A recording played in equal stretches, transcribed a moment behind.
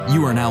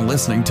You are now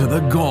listening to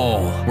The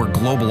Goal, where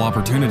global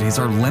opportunities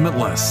are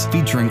limitless,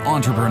 featuring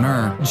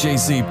entrepreneur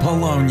JC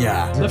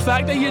Polonia. The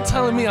fact that you're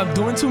telling me I'm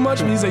doing too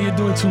much means that you're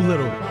doing too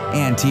little.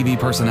 And TV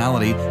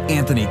personality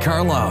Anthony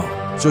Carlo.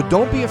 So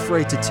don't be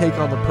afraid to take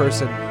on the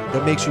person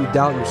that makes you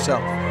doubt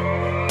yourself.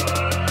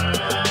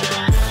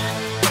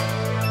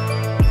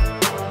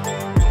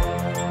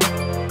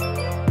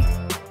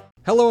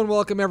 Hello and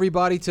welcome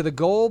everybody to The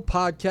Goal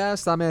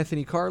Podcast. I'm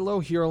Anthony Carlo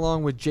here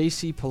along with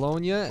JC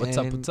Polonia.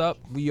 What's up?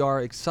 We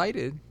are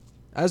excited.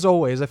 As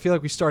always, I feel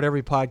like we start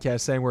every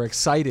podcast saying we're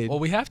excited. Well,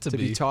 we have to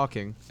be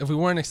talking. If we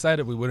weren't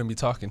excited, we wouldn't be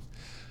talking.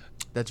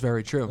 That's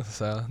very true.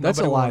 So that's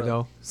a lie,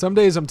 though. Some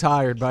days I'm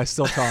tired, but I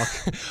still talk.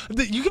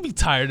 You can be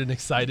tired and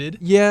excited.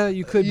 Yeah,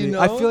 you could be. know?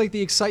 I feel like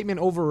the excitement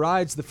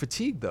overrides the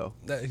fatigue, though.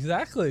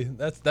 Exactly.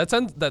 That's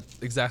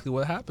exactly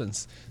what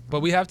happens. But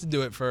we have to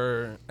do it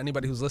for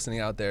anybody who's listening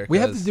out there. We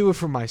have to do it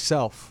for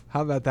myself.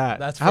 How about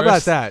that? How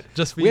about that?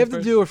 Just for we you have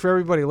first? to do it for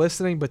everybody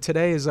listening. But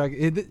today is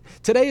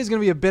today is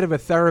going to be a bit of a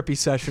therapy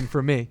session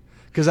for me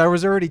because I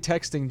was already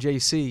texting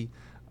JC.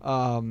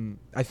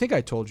 I think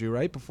I told you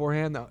right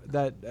beforehand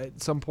that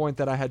at some point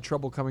that I had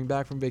trouble coming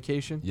back from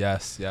vacation.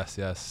 Yes.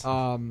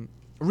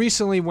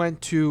 Recently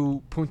went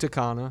to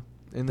Punta-Cana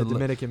in the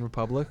Dominican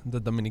Republic.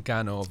 The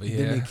Dominicano over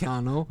here.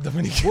 Dominicano.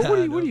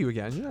 Dominicano. What are you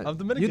again? I'm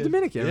Dominican. You're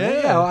Dominican. Yeah.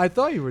 Right? Yeah. I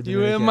thought you were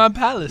Dominican. You were in my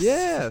palace.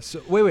 Yeah.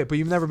 So, wait, but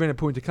you've never been to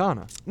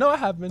Punta-Cana. No, I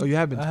have been. Oh, you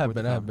have been. I have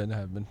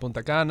been.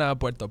 Punta-Cana,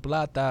 Puerto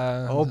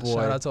Plata. Oh boy.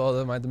 Shout out to all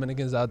of my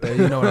Dominicans out there.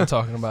 You know what I'm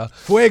talking about.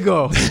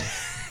 Fuego.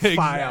 Exactly.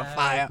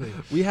 Fire.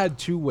 We had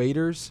two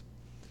waiters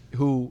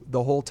who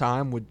the whole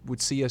time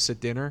would see us at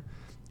dinner,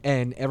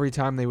 and every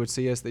time they would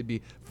see us, they'd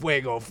be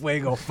fuego,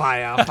 fuego,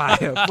 fire,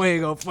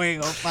 fuego,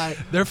 fuego, fire.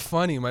 They're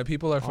funny. My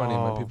people are funny.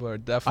 Oh. My people are I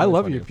definitely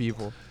love funny. your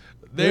people.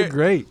 They're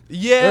great.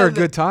 Yeah. They're a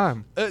good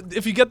time.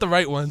 If you get the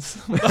right ones.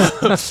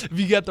 If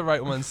you get the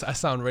right ones. I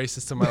sound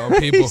racist to my own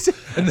people.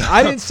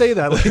 I didn't say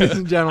that, ladies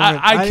and gentlemen.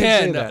 I didn't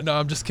can't. say that. No,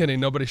 I'm just kidding.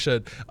 Nobody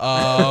should.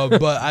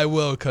 But I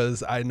will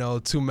because I know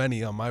too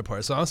many on my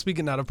part. So I'm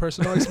speaking out of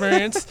personal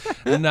experience,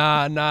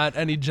 not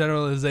any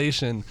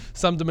generalization.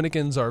 Some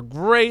Dominicans are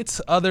great.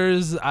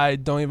 Others, I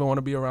don't even want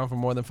to be around for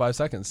more than 5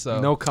 seconds. So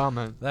No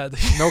comment.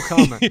 No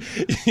comment.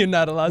 You're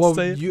not allowed to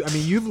say it?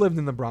 You've lived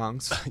in the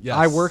Bronx. Yes.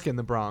 I work in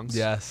the Bronx.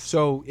 Yes.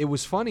 So it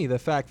was funny the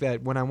fact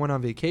that when I went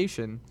on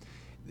vacation,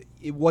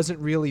 it wasn't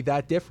really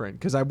that different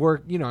because I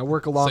work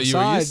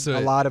alongside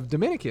a lot of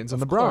Dominicans in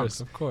the Bronx.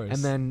 Of course.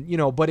 And then,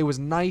 but it was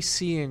nice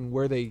seeing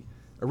where they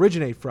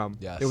originate from.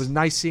 Yes. It was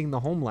nice seeing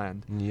the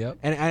homeland. Yep.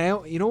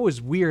 And it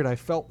was weird. I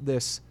felt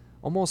this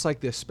almost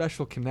like this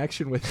special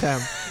connection with them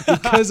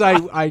because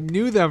I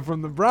knew them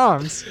from the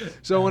Bronx.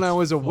 So when I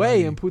was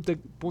away in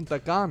Punta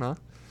Cana,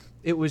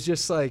 it was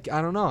just like,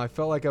 I don't know, I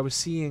felt like I was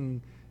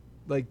seeing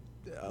like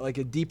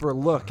a deeper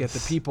look at the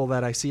people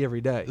that I see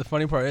every day. The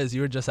funny part is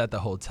you were just at the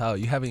hotel.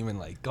 You haven't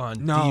even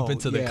gone deep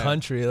into the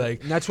country.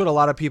 Like, and that's what a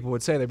lot of people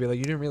would say. They'd be like,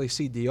 you didn't really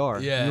see DR.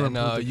 Yeah,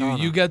 no,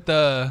 you get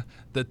the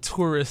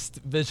tourist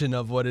vision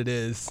of what it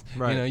is.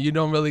 Right. You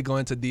don't really go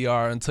into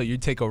DR until you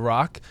take a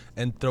rock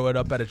and throw it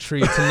up at a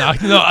tree to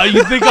knock. No,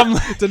 you think I'm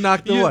to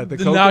knock the what? The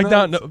to coconut?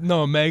 knock down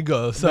no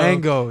mango. So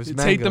mangoes. You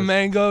take the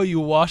mango, you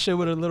wash it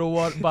with a little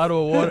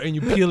bottle of water, and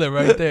you peel it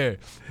right there.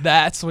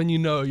 That's when you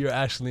know you're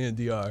actually in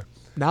DR.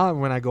 Now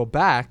when I go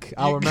back,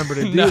 I'll remember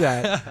to do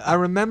that. I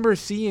remember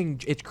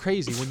seeing, it's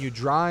crazy, when you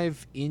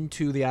drive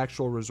into the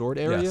actual resort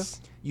area, Yes.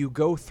 you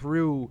go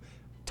through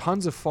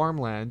tons of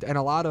farmland and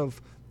a lot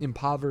of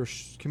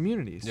impoverished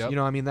communities. Yep.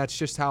 That's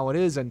just how it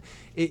is. And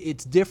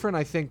it's different,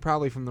 I think,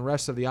 probably from the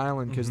rest of the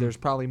island because there's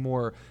probably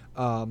more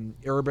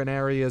urban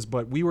areas.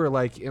 But we were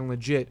like in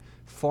legit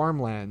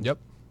farmland. Yep.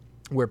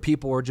 Where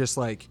people were just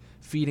like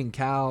feeding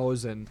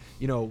cows and,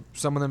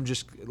 some of them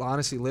just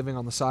honestly living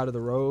on the side of the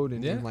road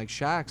and in like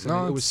shacks.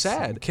 And it was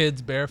sad.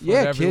 Kids barefoot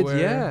everywhere.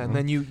 Kids, yeah. And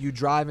then you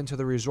drive into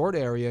the resort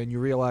area and you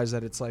realize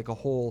that it's like a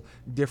whole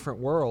different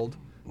world,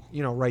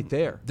 right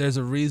there. There's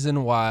a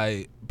reason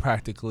why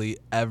practically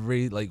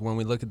when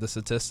we look at the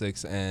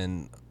statistics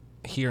and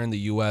here in the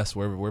U.S.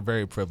 we're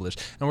very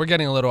privileged. And we're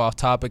getting a little off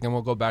topic and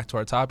we'll go back to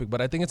our topic. But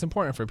I think it's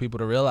important for people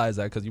to realize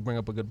that because you bring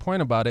up a good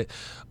point about it.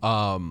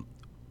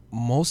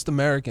 Most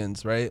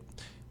Americans, right,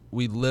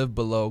 we live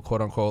below,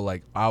 quote unquote,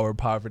 like our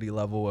poverty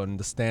level and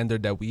the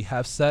standard that we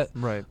have set.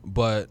 Right.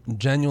 But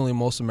genuinely,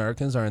 most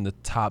Americans are in the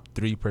top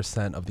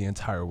 3% of the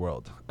entire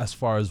world as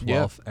far as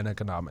wealth and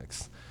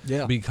economics.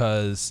 Yeah.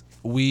 Because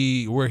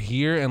we're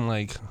here and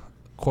like,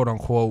 quote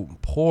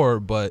unquote, poor,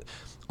 but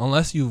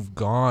unless you've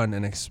gone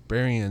and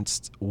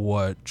experienced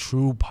what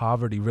true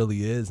poverty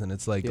really is, and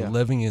it's like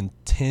living in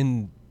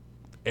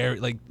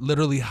like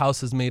literally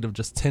houses made of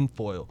just tin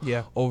foil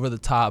over the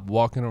top,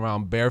 walking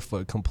around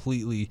barefoot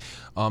completely,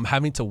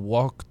 having to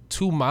walk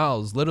 2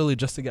 miles literally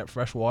just to get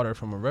fresh water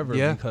from a river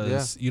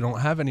because you don't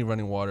have any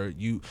running water.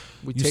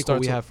 We take what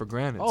we have for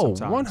granted. Oh,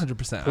 sometimes.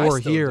 100%. Poor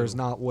here is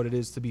not what it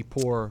is to be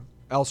poor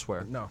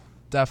elsewhere. No.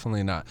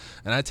 Definitely not.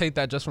 And I take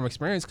that just from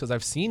experience because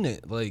I've seen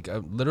it. Like,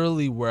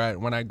 literally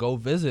when I go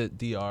visit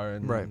DR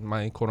and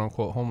my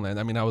quote-unquote homeland.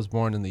 I mean, I was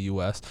born in the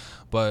U.S.,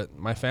 but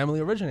my family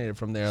originated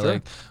from there. Sure.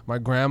 Like, my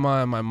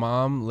grandma and my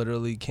mom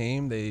literally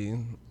came. They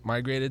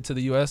migrated to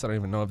the U.S. I don't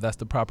even know if that's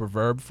the proper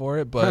verb for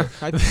it, but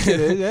I think it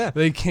is, yeah.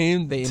 they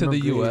came to the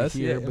U.S.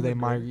 Here, but they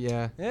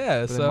migrated,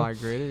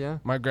 yeah.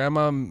 My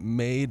grandma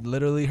made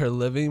literally her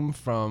living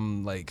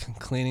from, like,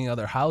 cleaning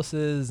other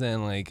houses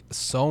and, like,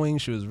 sewing.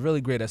 She was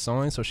really great at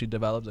sewing, so she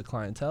developed a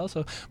clientele.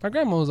 So my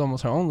grandma was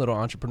almost her own little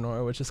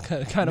entrepreneur, which is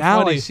kind of funny.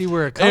 Now I see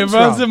where it comes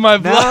from. It runs in my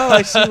blood. Now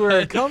I see where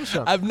it comes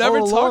from. I've never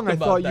talked about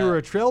that. I thought you were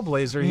a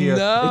trailblazer here.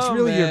 No, it's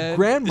really your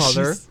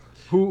grandmother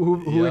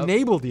who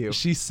enabled you.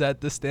 She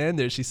set the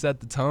standard. She set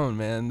the tone,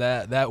 man.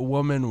 That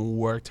woman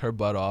worked her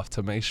butt off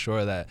to make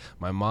sure that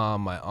my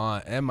mom, my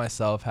aunt, and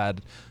myself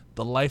had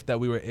the life that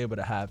we were able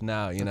to have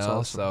now, you know?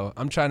 Awesome. So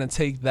I'm trying to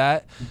take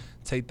that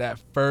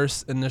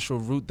first initial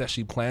root that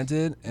she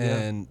planted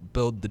and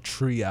build the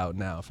tree out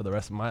now for the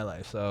rest of my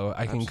life. So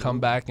I can come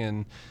back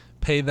and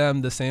pay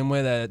them the same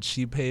way that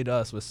she paid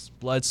us with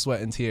blood,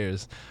 sweat, and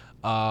tears.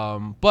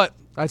 But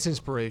that's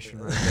inspiration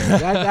right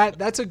there.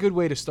 That's a good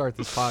way to start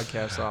this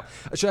podcast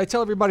off. Should I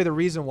tell everybody the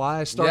reason why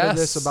I started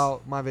this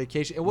about my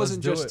vacation? It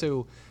wasn't just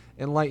to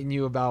enlighten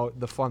you about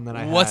the fun that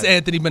I had. What's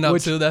Anthony been up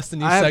to? That's the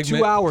new segment. I have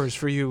 2 hours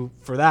for you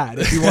for that.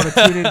 If you want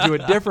to tune into a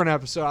different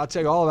episode, I'll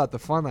tell you all about the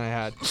fun that I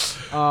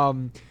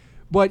had.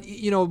 But,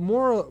 you know,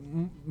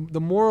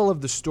 the moral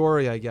of the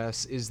story, I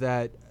guess, is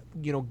that,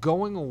 you know,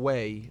 going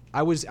away,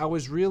 I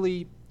was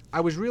really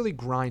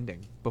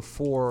grinding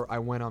before I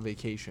went on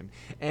vacation.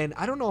 And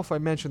I don't know if I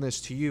mentioned this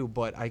to you,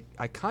 but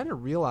I kind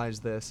of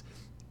realized this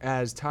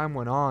as time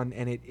went on,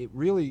 and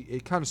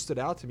it kind of stood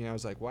out to me. I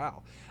was like,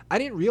 wow, I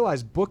didn't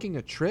realize booking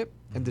a trip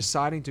and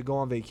deciding to go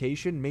on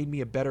vacation made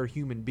me a better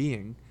human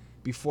being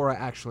before I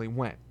actually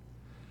went.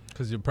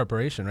 Because your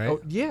preparation, right?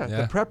 Oh, yeah,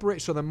 the preparation.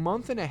 So the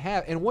month and a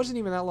half, and it wasn't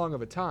even that long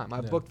of a time.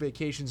 I've booked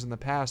vacations in the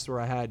past where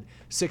I had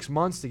 6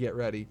 months to get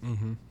ready.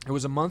 Mm-hmm. It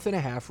was a month and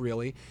a half,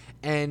 really,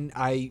 and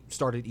I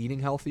started eating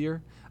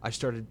healthier. I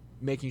started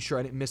making sure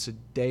I didn't miss a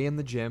day in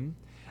the gym.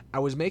 I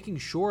was making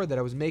sure that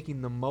I was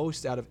making the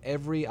most out of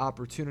every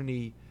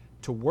opportunity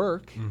to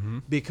work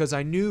because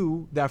I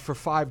knew that for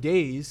 5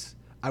 days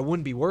I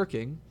wouldn't be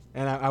working,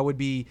 and I would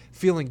be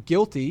feeling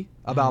guilty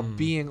about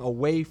being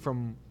away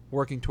from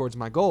working towards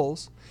my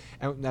goals,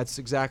 and that's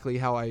exactly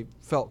how I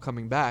felt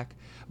coming back.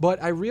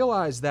 But I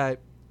realized that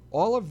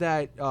all of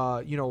that,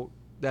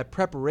 that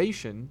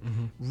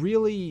preparation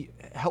really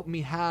helped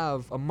me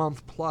have a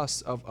month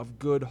plus of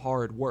good,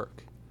 hard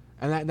work.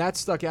 And that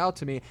stuck out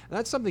to me. And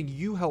that's something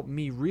you helped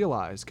me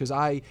realize, because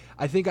I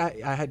think I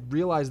had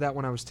realized that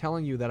when I was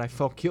telling you that I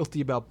felt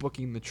guilty about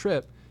booking the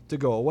trip to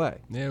go away.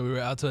 Yeah, we were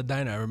out to a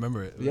diner. I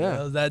remember it. Yeah.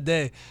 That was that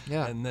day.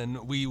 Yeah. And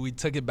then we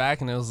took it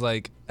back, and it was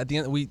like, at the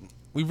end,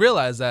 we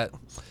realized that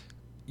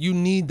you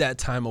need that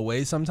time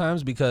away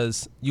sometimes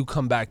because you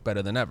come back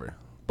better than ever.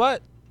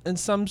 But in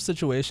some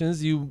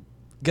situations, you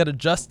get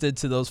adjusted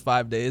to those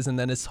 5 days, and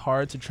then it's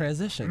hard to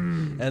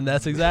transition. And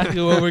that's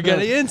exactly what we're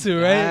getting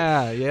into,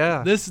 right?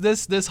 Yeah.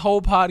 This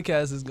whole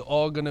podcast is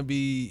all going to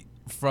be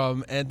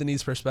from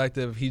Anthony's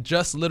perspective. He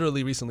just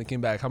literally recently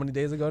came back. How many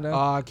days ago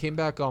now? I came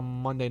back on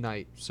Monday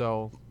night.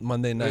 So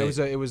Monday night.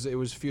 It was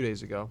a few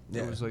days ago.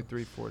 Yeah. It was like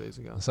 3-4 days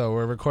ago. So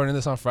we're recording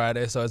this on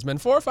Friday. So it's been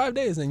 4 or 5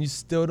 days, and you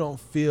still don't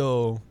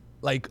feel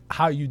like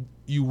how you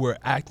were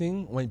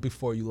acting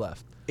before you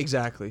left.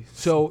 Exactly.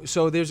 So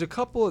there's a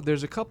couple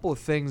of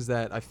things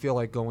that I feel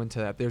like go into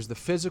that. There's the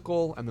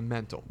physical and the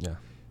mental. Yeah.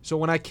 So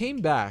when I came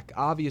back,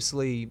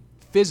 obviously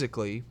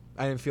physically,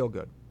 I didn't feel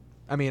good.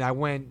 I mean, I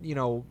went,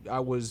 I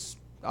was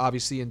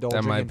obviously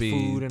indulging in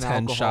food and alcohol. That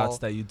might be 10 shots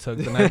that you took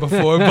the night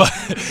before, but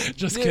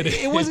just kidding.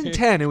 It wasn't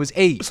 10, it was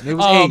 8. It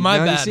was 8. My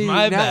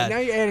bad. Now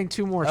you're adding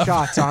 2 more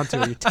shots onto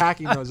it. You're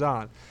tacking those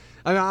on.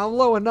 I mean, I'm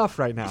low enough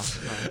right now.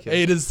 No,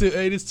 8 is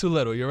too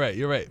little. You're right.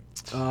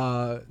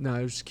 No,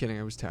 I was just kidding.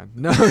 I was 10.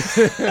 No,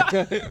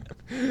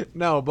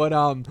 no,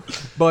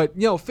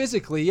 but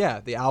physically, yeah,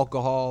 the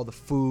alcohol, the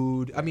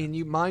food. I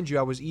mean, mind you,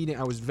 I was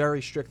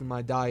very strict in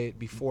my diet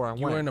before I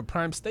went. You were in a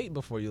prime state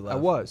before you left. I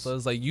was. So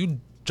it's like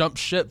you jumped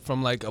ship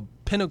from like a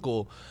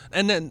pinnacle,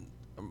 and then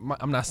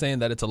I'm not saying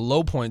that it's a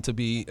low point to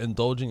be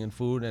indulging in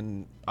food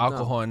and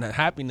alcohol and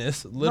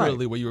happiness,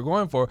 literally what you were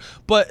going for,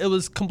 but it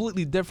was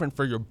completely different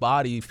for your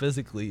body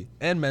physically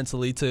and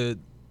mentally to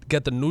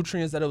get the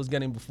nutrients that it was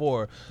getting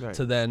before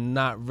to then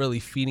not really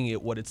feeding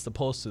it what it's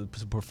supposed to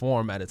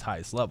perform at its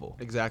highest level.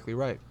 Exactly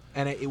right.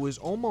 And it was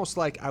almost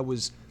like I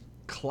was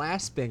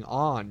clasping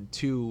on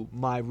to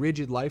my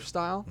rigid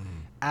lifestyle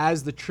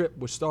as the trip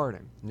was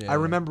starting. I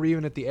remember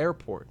even at the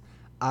airport,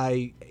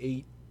 I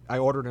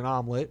ordered an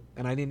omelet,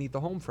 and I didn't eat the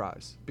home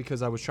fries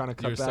because I was trying to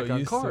cut back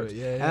on carbs.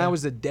 And that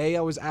was the day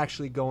I was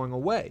actually going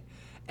away.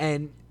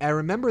 And I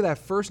remember that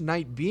first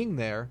night being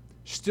there,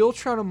 still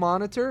trying to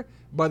monitor.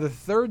 By the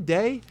third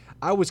day,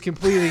 I was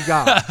completely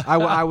gone.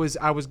 I was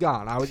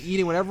gone. I was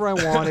eating whatever I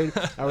wanted.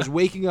 I was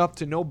waking up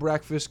to no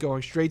breakfast,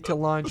 going straight to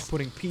lunch,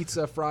 putting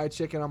pizza, fried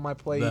chicken on my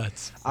plate.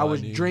 That's funny. I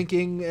was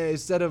drinking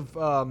instead of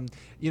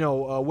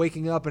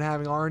waking up and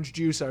having orange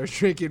juice. I was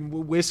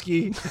drinking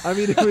whiskey. I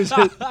mean, it was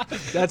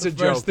that's a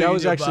joke. That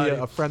was actually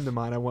a friend of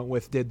mine I went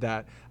with did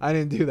that. I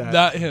didn't do that.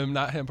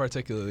 Not him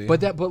particularly.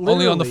 But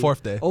only on the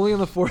fourth day. Only on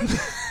the fourth.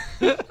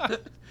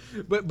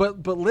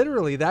 But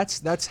literally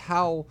that's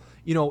how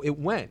it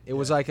went. It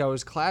was like I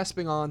was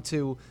clasping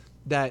onto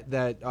that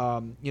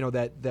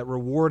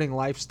rewarding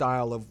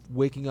lifestyle of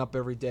waking up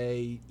every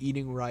day,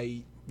 eating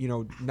right,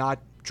 not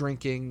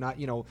drinking, not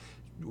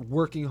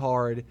working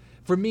hard.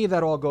 For me,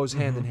 that all goes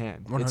hand in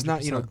hand. 100%.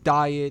 It's not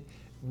diet,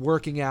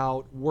 working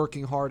out,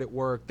 working hard at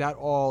work.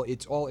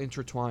 It's all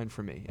intertwined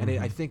for me, and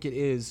I think it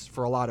is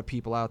for a lot of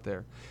people out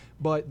there.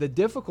 But the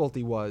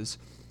difficulty was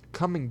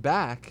coming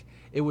back.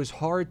 It was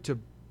hard to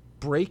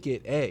break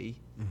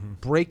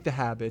break the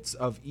habits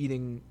of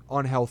eating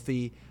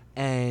unhealthy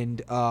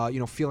and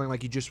feeling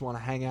like you just want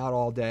to hang out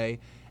all day,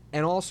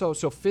 and also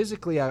so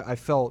physically I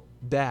felt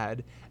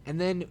bad, and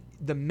then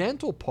the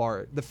mental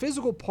part, the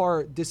physical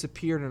part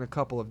disappeared in a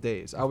couple of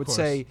days. I would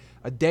say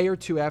a day or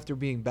two after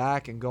being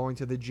back and going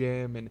to the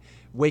gym and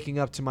waking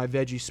up to my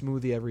veggie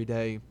smoothie every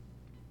day,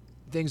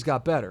 things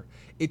got better.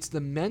 It's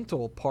the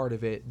mental part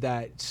of it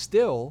that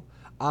still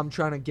I'm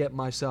trying to get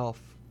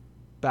myself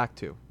back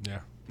to.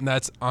 Yeah. And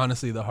that's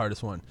honestly the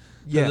hardest one.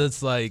 Yeah.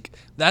 It's like,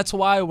 that's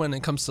why when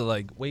it comes to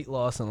like weight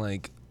loss and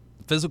like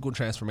physical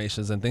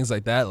transformations and things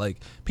like that,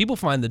 like people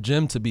find the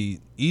gym to be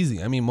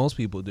easy. I mean, most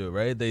people do,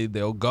 right?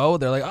 They'll go,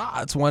 they're like,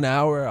 it's 1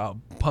 hour,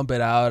 I'll pump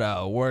it out,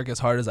 I'll work as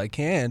hard as I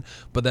can.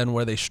 But then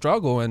where they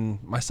struggle,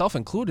 and myself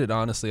included,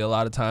 honestly, a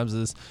lot of times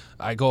is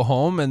I go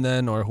home and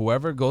then, or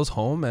whoever goes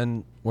home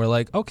and we're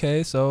like,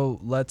 okay, so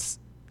let's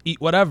eat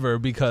whatever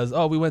because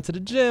we went to the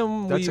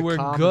gym, that's we were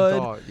common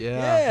good. Thought.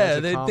 Yeah,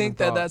 they think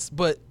thought. that's,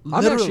 but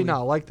I'm actually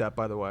not like that,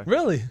 by the way.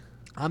 Really?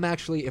 I'm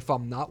actually, if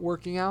I'm not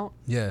working out,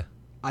 Yeah.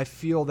 I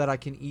feel that I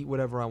can eat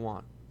whatever I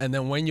want. And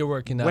then when you're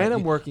working out, when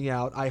I'm working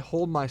out, I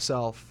hold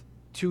myself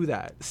to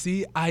that.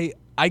 See, I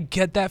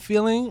get that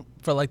feeling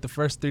for like the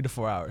first 3 to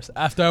 4 hours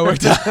after I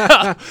worked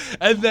out,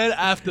 and then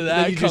after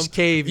that, then you just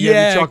cave. You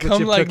have your chocolate come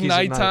chip like cookies at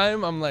night.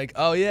 nighttime. I'm like,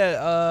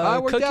 I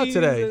worked out cookies,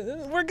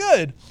 today. We're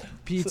good.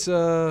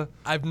 Pizza.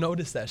 I've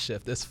noticed that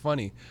shift. It's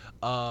funny.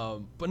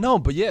 But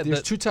yeah.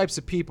 There's two types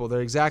of people.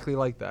 They're exactly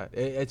like that.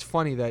 It's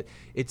funny that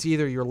it's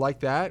either you're like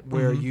that,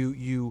 where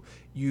you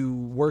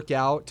work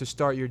out to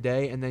start your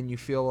day, and then you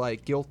feel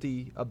like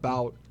guilty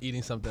about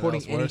eating something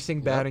putting else worse.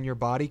 anything bad in your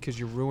body because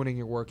you're ruining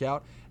your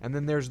workout. And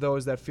then there's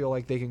those that feel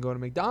like they can go to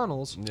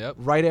McDonald's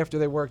right after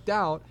they worked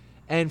out.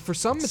 And for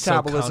some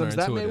metabolisms,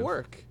 that may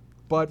work.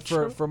 But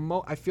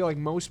I feel like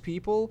most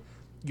people,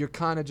 you're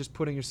kind of just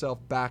putting yourself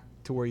back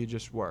to where you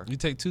just were. You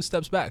take 2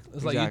 steps back.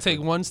 It's like you take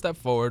 1 step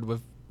forward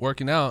with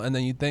working out, and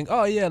then you think,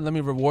 let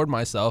me reward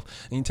myself,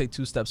 and you take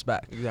 2 steps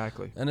back.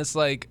 Exactly. And it's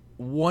like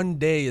 1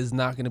 day is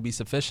not going to be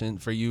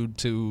sufficient for you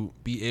to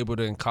be able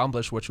to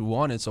accomplish what you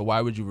wanted, so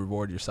why would you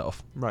reward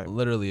yourself? Right.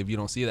 Literally, if you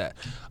don't see that.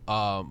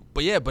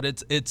 But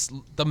it's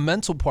the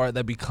mental part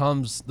that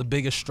becomes the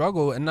biggest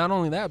struggle, and not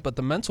only that, but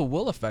the mental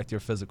will affect your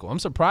physical. I'm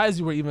surprised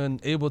you were even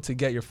able to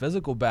get your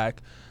physical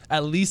back,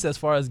 at least as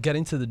far as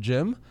getting to the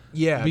gym.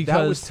 Yeah,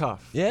 that was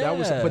tough. Yeah.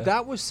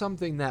 That was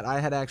something that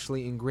I had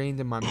actually ingrained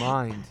in my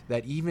mind,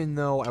 that even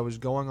though I was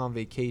going on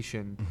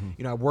vacation,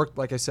 I worked,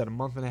 like I said, a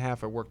month and a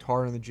half. I worked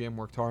hard in the gym,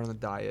 worked hard on the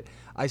diet.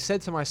 I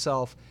said to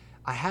myself,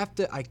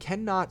 I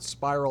cannot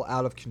spiral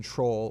out of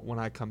control when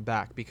I come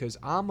back, because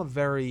I'm a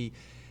very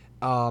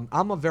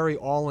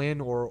all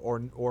in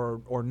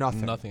or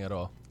nothing. Nothing at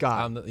all.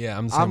 guy. I'm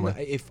the same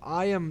way.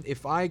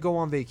 If I go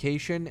on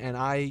vacation and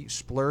I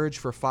splurge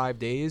for 5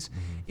 days,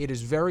 it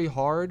is very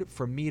hard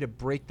for me to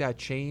break that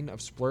chain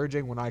of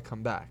splurging when I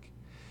come back.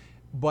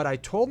 But I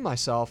told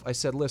myself, I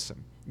said,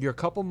 listen, you're a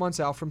couple months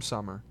out from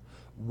summer.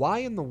 Why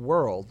in the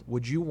world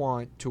would you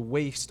want to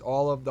waste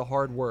all of the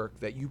hard work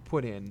that you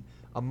put in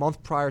a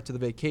month prior to the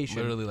vacation?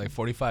 Literally like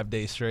 45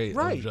 days straight.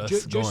 Right.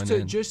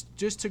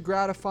 Just to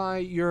gratify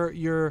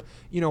your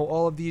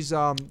all of these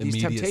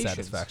temptations.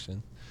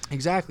 Satisfaction.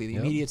 Exactly, the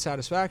immediate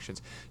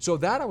satisfactions. So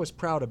that I was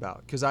proud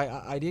about, because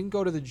I didn't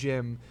go to the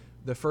gym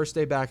the first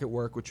day back at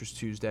work, which was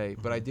Tuesday,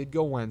 but I did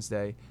go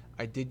Wednesday,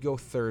 I did go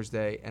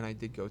Thursday, and I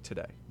did go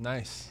today.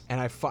 Nice. And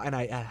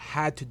I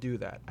had to do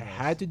that. I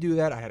had to do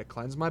that. I had to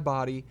cleanse my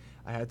body.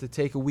 I had to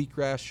take a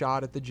wheatgrass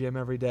shot at the gym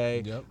every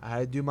day. Yep. I had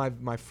to do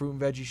my fruit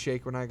and veggie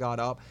shake when I got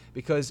up,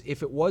 because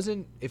if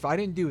I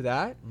didn't do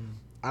that,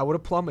 I would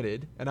have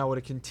plummeted, and I would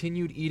have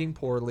continued eating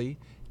poorly,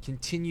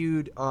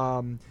 continued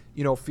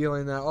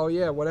feeling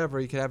that, whatever,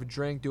 you could have a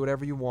drink, do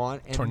whatever you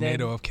want, and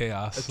tornado of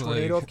chaos. A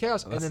tornado of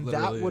chaos. And then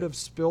that would have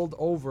spilled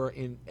over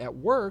at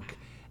work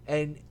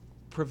and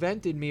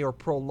prevented me or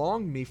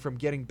prolonged me from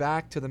getting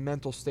back to the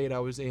mental state I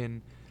was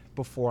in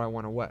before I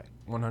went away.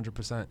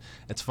 100%.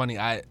 It's funny.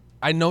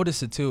 I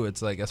notice it too.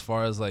 It's like, as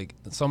far as like,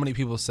 so many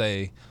people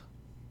say,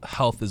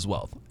 health is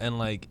wealth, and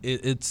like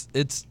it's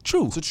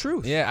true. It's the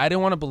truth. Yeah, I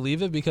didn't want to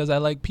believe it because I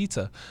like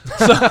pizza.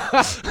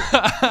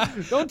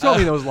 Don't tell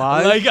me those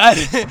lies. Like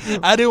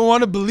I didn't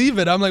want to believe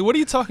it. I'm like, what are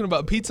you talking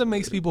about? Pizza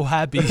makes people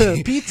happy.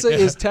 Pizza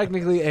is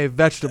technically a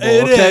vegetable.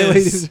 It okay, is.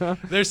 ladies and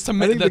gentlemen. There's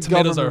I think the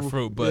tomatoes are a government-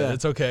 fruit, but yeah.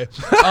 it's okay.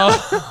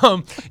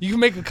 You can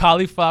make a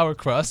cauliflower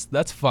crust.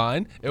 That's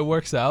fine. It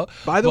works out.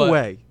 By the But-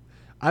 way,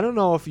 I don't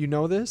know if you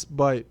know this,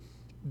 but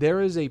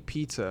there is a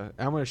pizza.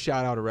 I'm going to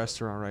shout out a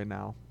restaurant right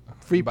now.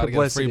 Free about to get a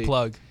publicity. free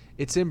plug.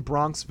 It's in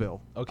Bronxville.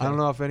 Okay. I don't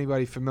know if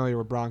anybody's familiar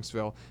with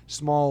Bronxville.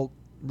 Small,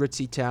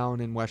 ritzy town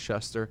in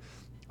Westchester,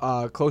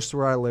 close to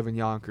where I live in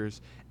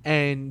Yonkers.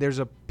 And there's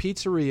a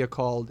pizzeria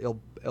called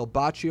El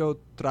Bacio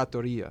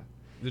Trattoria.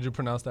 Did you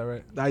pronounce that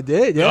right? I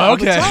did, yeah. Oh,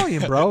 okay. I'm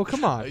Italian, bro.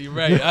 Come on. You're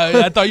right.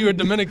 I thought you were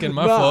Dominican.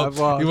 My fault.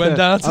 Well, You went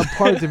down to I'm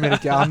part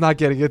Dominican. I'm not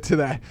getting into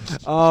that.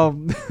 Oh,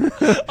 man.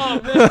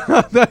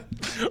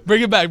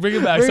 Bring it back. Bring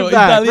so it back. Bring it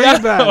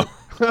Italiano. back.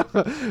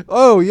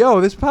 Oh, yo,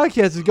 this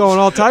podcast is going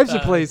all types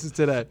of places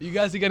today. You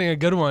guys are getting a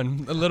good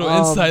one. A little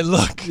Um, inside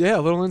look. Yeah,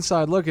 a little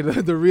inside look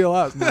at the real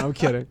us. No, I'm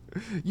kidding.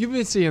 You've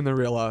been seeing the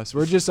real us.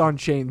 We're just on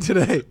chain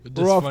today. Just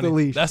We're off funny. the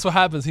leash. That's what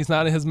happens. He's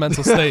not in his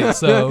mental state.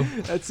 So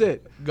That's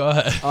it. go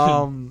ahead.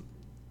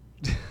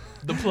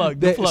 The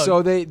plug.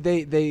 So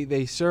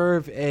they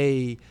serve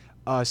a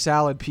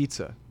salad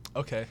pizza,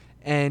 Okay.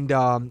 and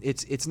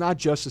it's not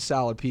just a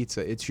salad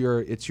pizza. It's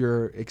your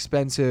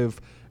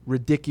expensive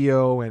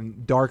radicchio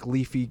and dark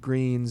leafy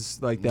greens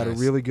like that are Nice.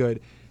 really good.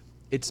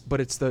 It's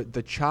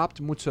the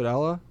chopped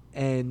mozzarella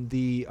and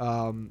the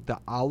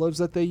olives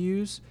that they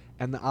use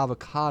and the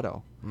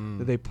avocado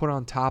that they put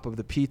on top of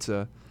the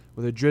pizza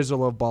with a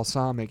drizzle of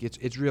balsamic.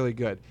 It's really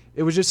good.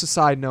 It was just a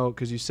side note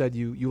because you said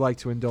you like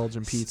to indulge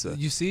in pizza.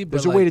 You see, but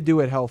There's a way to do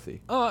it healthy.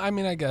 Oh, I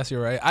mean, I guess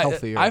you're right.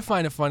 Healthier. I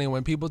find it funny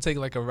when people take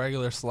like a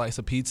regular slice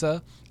of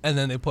pizza and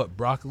then they put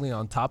broccoli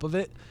on top of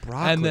it,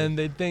 Broccoli? and then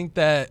they think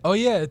that, oh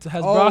yeah, it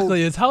has Oh.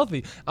 broccoli, it's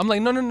healthy. I'm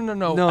like, no.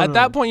 No, At no.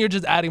 that point, you're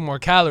just adding more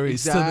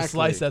calories to the Exactly.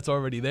 slice that's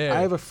already there.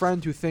 I have a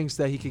friend who thinks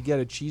that he could get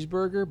a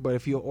cheeseburger, but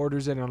if he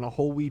orders it on a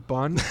whole wheat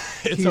bun,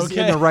 It's he's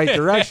okay. in the right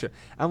direction.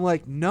 I'm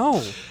like,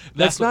 no,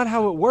 that's what- not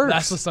how it works.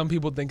 That's what some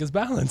people think is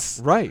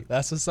balance. Right.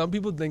 That's what some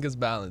people think is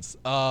balance.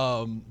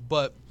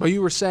 But But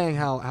you were saying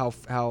how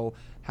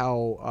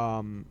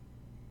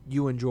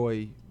you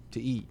enjoy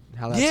to eat.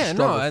 How that's a yeah,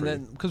 struggle no, and for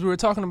then you. because we were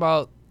talking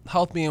about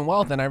health being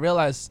wealth, and I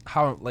realized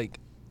how like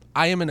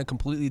I am in a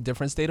completely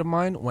different state of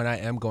mind when I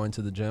am going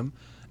to the gym.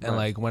 And Right.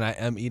 like when I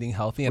am eating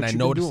healthy, and Which I you've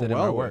been notice doing it in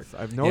well my work. with.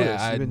 I've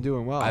noticed you've been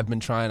doing well. I've been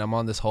trying. I'm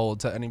on this whole.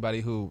 To anybody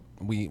who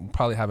we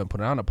probably haven't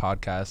put on a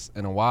podcast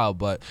in a while,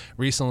 but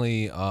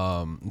recently,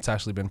 it's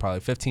actually been probably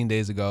 15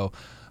 days ago.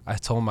 I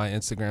told my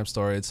Instagram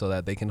story so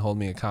that they can hold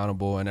me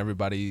accountable, and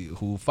everybody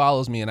who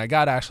follows me. And I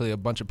got actually a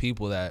bunch of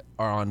people that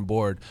are on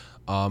board.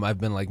 I've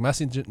been like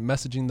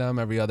messaging them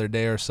every other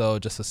day or so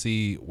just to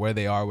see where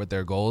they are with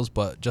their goals,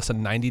 but just a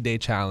 90-day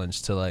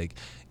challenge to like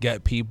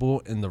get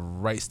people in the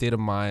right state of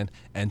mind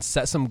and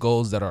set some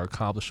goals that are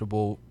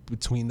accomplishable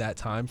between that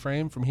time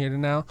frame from here to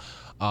now.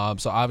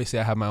 So obviously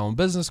I have my own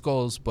business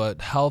goals,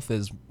 but health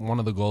is one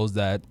of the goals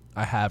that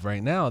I have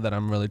right now that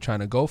I'm really trying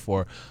to go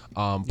for.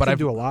 But I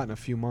do a lot in a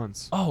few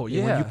months. Oh, When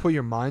yeah. you put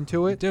your mind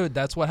to it. Dude,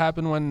 that's what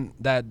happened when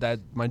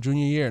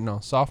my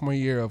sophomore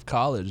year of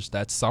college,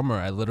 that summer,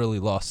 I literally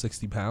lost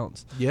 60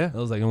 pounds. Yeah. It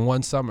was like in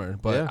one summer,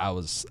 but Yeah.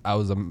 I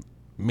was a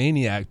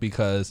maniac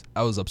because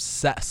I was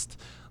obsessed.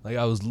 Like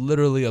I was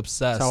literally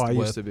obsessed. That's how I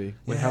with, used to be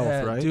with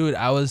health, right? Dude,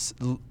 I was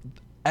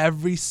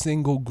every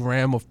single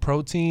gram of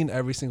protein,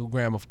 every single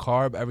gram of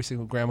carb, every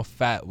single gram of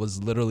fat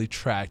was literally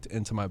tracked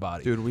into my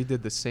body. Dude, we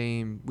did the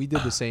same. We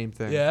did the same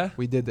thing. Yeah?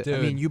 we did. I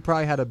Dude. mean, you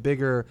probably had a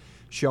bigger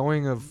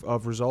showing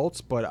of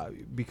results, but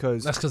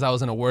because That's because I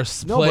was in a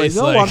worse No, place.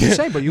 but no, I'm just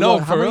saying, but you no,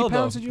 lost- how for many real,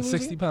 pounds though. did you lose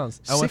 60 again?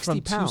 pounds. I went 60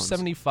 from pounds.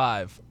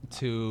 275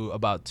 to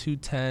about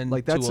 210,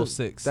 like that's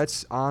 206.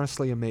 that's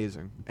honestly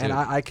amazing, and Dude.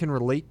 I can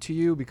relate to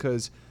you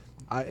because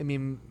I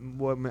mean,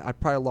 I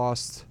probably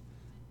lost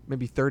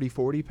maybe 30,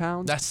 40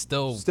 pounds. That's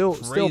still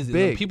big.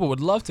 crazy. Like, people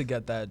would love to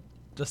get that,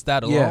 just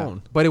that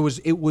alone. But it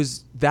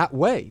was that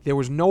way. There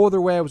was no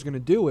other way I was going to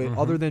do it Mm-hmm.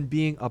 other than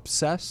being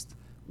obsessed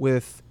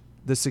with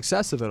the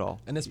success of it all.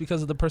 And it's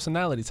because of the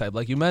personality type.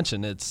 Like you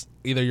mentioned, it's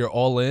either you're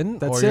all in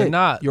That's or it. you're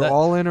not. You're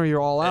all in or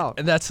you're all out.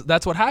 And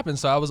that's what happened.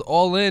 So I was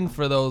all in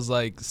for those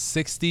like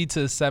 60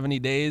 to 70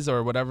 days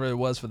or whatever it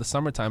was for the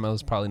summertime. I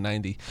was probably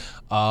 90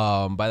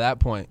 by that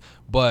point.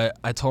 But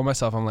I told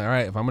myself, I'm like, all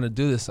right, if I'm going to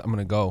do this, I'm going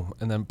to go.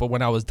 And then, but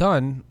when I was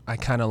done, I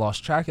kind of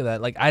lost track of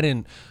that. Like I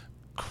didn't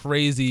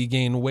crazy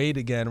gain weight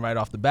again right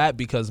off the bat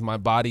because my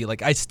body,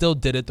 like I still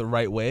did it the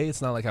right way.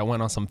 It's not like I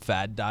went on some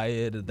fad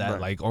diet that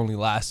Right. like only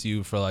lasts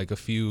you for like a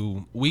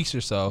few weeks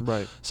or so.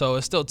 Right. So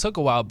it still took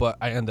a while, but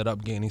I ended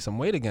up gaining some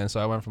weight again. So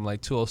I went from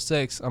like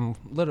 206. I'm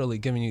literally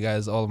giving you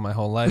guys all of my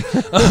whole life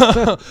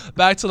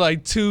back to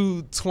like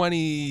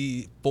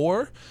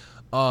 224.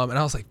 And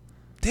I was like,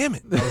 Damn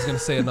it. I was going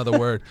to say another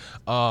word.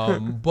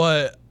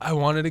 But I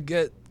wanted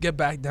to get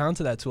back down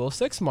to that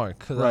 206 mark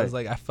because I was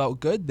like, I felt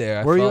good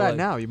there. Where are you at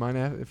now? You mind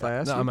if I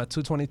ask you? No, I'm at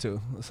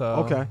 222. So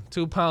okay.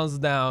 2 pounds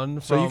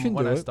down so from you can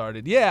when I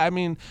started. Yeah, I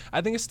mean,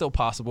 I think it's still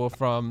possible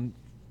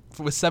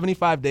with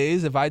 75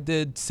 days. If I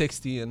did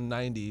 60 and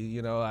 90,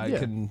 you know, I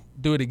can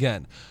do it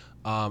again.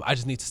 I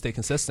just need to stay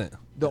consistent.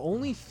 The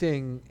only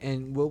thing,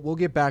 and we'll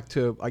get back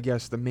to, I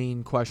guess, the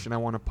main question I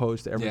want to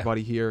pose to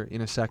everybody here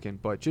in a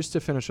second, but just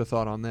to finish a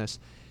thought on this,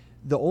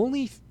 the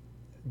only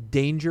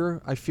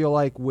danger I feel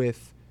like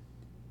with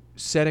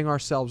setting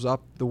ourselves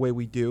up the way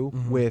we do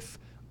with,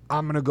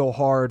 I'm going to go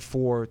hard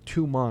for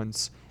 2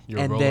 months,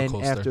 and then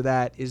after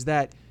that, is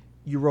that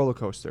you roller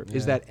coaster.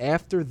 Is that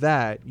after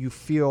that, you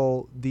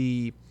feel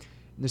the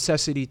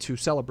necessity to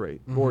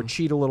celebrate or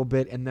cheat a little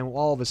bit, and then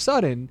all of a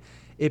sudden,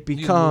 it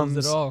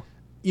becomes, all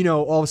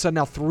of a sudden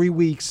now 3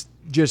 weeks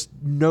just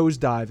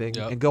nosediving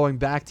and going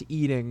back to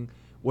eating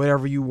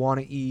whatever you want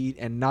to eat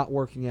and not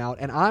working out.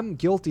 And I'm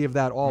guilty of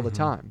that all the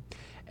time.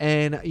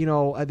 And,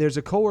 there's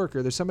a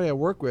coworker, there's somebody I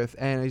work with,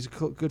 and he's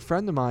a good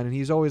friend of mine, and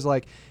he's always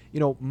like,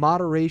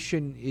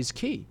 moderation is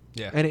key.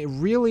 Yeah. And it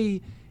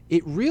really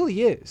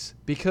is,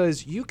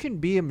 because you can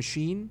be a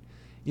machine.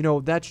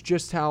 That's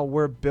just how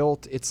we're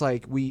built. It's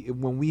like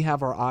when we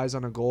have our eyes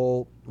on a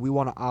goal, we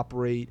want to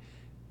operate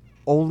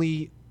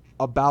only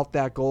about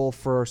that goal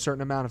for a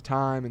certain amount of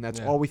time, and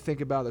that's all we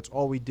think about, that's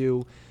all we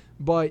do.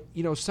 But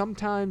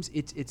sometimes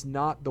it's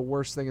not the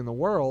worst thing in the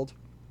world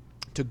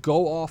to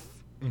go off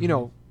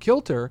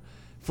kilter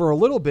for a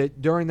little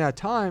bit during that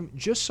time,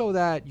 just so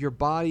that your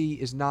body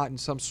is not in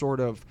some sort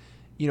of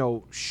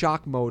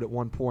shock mode at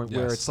one point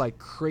where it's like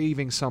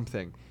craving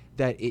something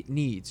that it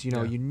needs.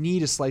 You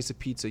need a slice of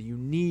pizza, you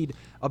need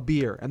a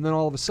beer, and then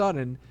all of a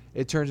sudden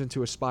it turns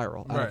into a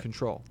spiral out of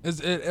control.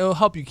 It'll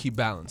help you keep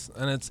balance,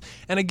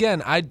 and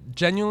again, I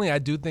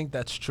do think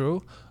that's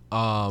true,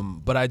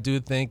 but I do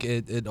think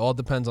it all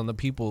depends on the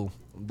people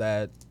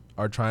that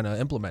are trying to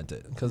implement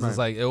it, because it's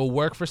like it will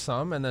work for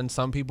some, and then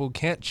some people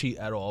can't cheat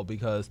at all,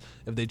 because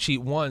if they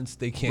cheat once,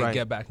 they can't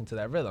get back into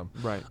that rhythm.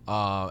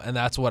 And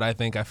that's what I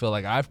feel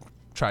like I've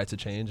tried to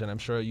change, and I'm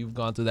sure you've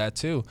gone through that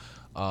too.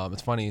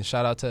 It's funny,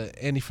 shout out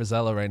to Andy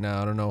Frisella right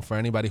now. I don't know, for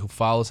anybody who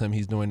follows him,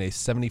 he's doing a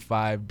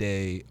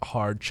 75-day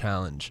hard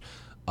challenge.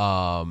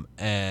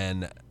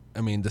 And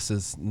I mean, this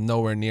is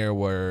nowhere near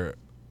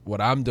what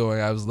I'm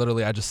doing.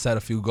 I just set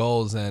a few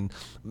goals, and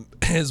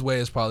his way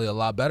is probably a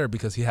lot better,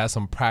 because he has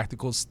some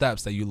practical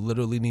steps that you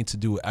literally need to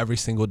do every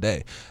single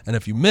day. And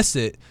if you miss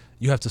it,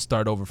 you have to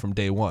start over from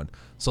day one.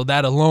 So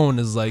that alone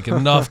is like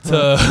enough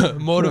to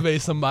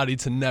motivate somebody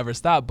to never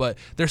stop. But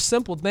they're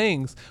simple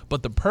things,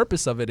 but the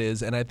purpose of it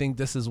is, and I think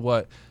this is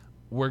what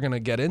we're going to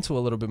get into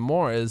a little bit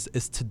more, is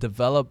to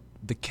develop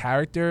the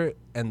character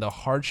and the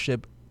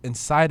hardship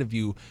inside of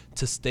you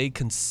to stay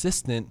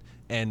consistent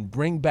and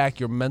bring back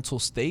your mental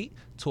state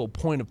to a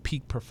point of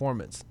peak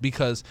performance.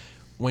 Because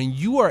when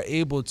you are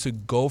able to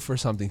go for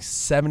something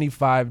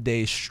 75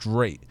 days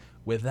straight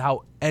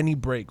without any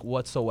break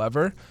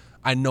whatsoever,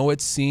 I know it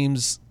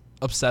seems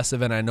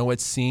obsessive, and I know it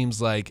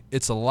seems like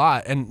it's a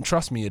lot, and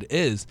trust me, it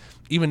is,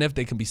 even if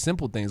they can be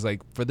simple things.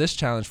 Like for this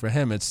challenge, for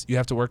him, it's you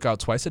have to work out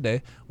twice a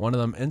day, one of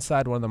them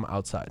inside, one of them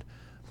outside.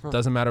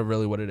 Doesn't matter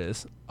really what it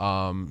is.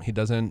 He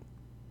doesn't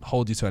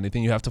hold you to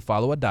anything. You have to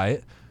follow a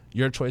diet,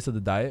 your choice of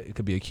the diet. It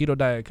could be a keto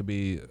diet, it could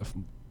be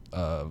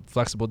a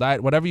flexible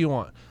diet, whatever you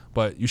want,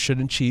 but you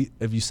shouldn't cheat.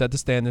 If you set the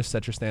standard,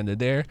 set your standard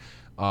there.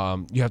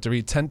 You have to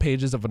read 10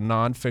 pages of a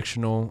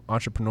non-fictional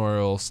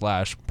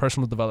entrepreneurial /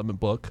 personal development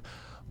book.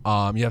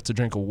 You have to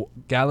drink a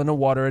gallon of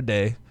water a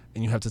day,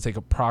 and you have to take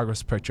a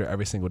progress picture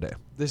every single day.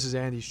 This is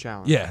Andy's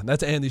challenge. Yeah,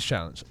 that's Andy's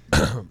challenge.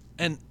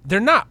 And they're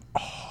not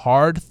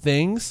hard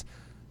things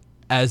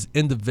as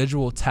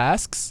individual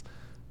tasks.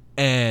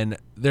 And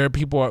there are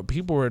people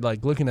were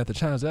like looking at the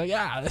challenge, they're like,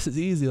 yeah, this is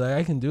easy. Like,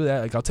 I can do that.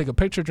 Like, I'll take a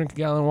picture, drink a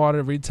gallon of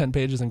water, read 10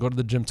 pages, and go to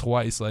the gym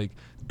twice. Like,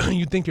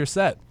 you think you're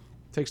set.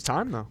 Takes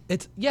time though.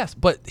 Yes,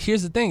 but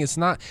here's the thing. It's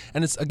not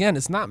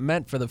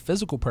meant for the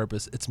physical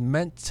purpose. It's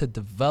meant to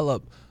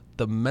develop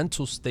the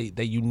mental state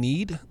that you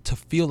need to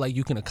feel like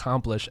you can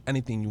accomplish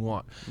anything you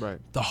want. Right.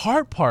 The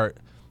hard part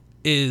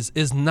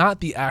is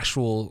not the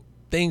actual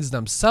things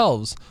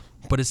themselves,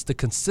 but it's the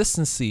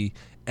consistency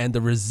and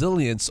the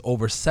resilience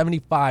over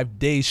 75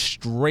 days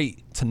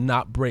straight to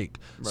not break.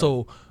 Right.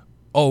 So,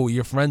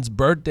 your friend's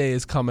birthday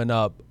is coming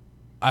up.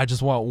 I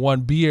just want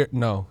one beer.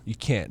 No, you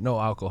can't. No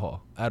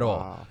alcohol at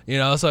all.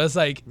 So it's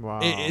like,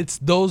 it's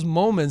those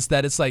moments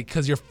that it's like,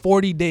 because you're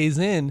 40 days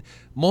in,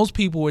 most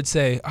people would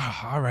say,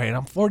 all right,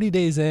 I'm 40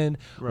 days in,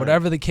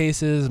 whatever the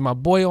case is, my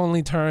boy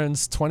only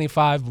turns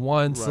 25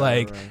 once,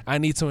 I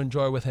need to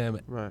enjoy with him.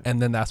 Right.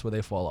 And then that's where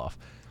they fall off.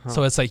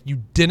 So it's like you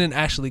didn't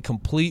actually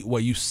complete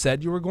what you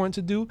said you were going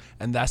to do,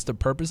 and that's the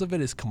purpose of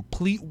it, is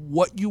complete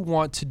what you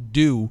want to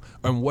do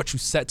and what you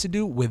set to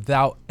do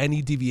without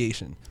any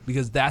deviation,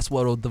 because that's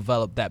what will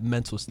develop that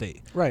mental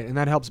state. Right, and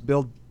that helps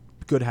build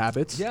good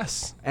habits.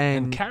 Yes,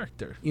 and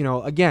character.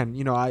 Again,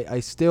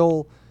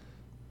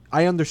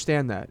 I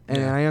understand that, and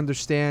Yeah. I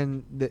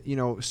understand that, you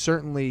know,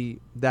 certainly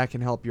that can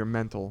help your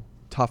mental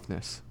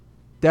toughness.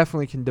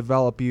 Definitely can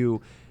develop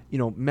you, you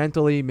know,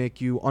 mentally,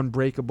 make you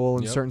unbreakable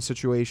in Yep. certain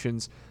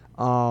situations.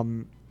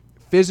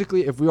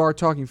 Physically, if we are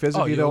talking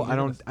physically, though,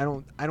 you're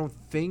I don't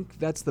think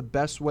that's the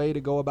best way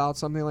to go about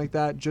something like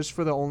that. Just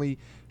for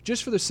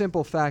the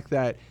simple fact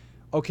that,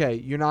 okay,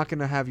 you're not going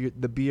to have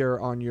the beer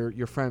on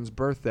your friend's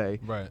birthday,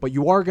 Right. but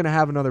you are going to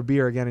have another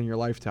beer again in your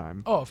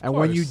lifetime. Oh, of and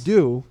when you course.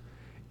 do,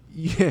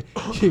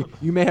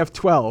 you may have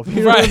 12.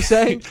 You know what I'm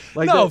saying?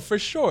 Like no, that, for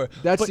sure.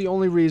 that's But the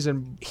only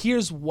reason.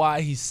 here's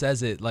why he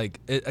says it. Like,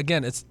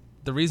 again, it's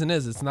the reason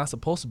is it's not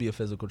supposed to be a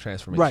physical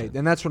transformation. Right,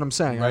 and that's what I'm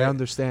saying. Right. I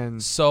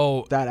understand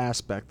So that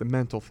aspect, the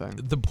mental thing.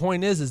 the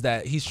point is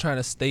that he's trying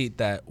to state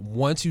that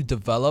once you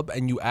develop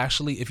and you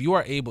actually, if you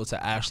are able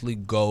to actually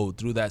go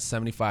through that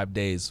 75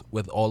 days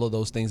with all of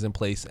those things in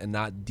place and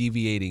not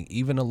deviating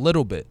even a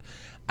little bit,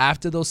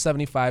 after those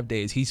 75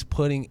 days, he's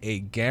putting a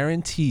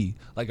guarantee,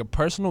 like a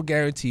personal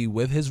guarantee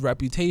with his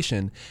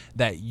reputation,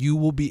 that you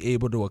will be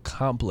able to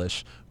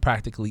accomplish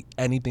practically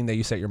anything that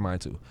you set your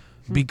mind to.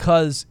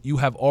 Because you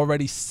have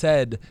already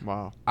said,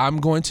 Wow. I'm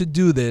going to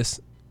do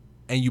this,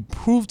 and you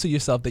prove to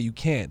yourself that you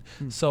can.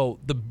 So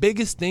the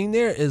biggest thing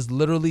there is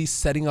literally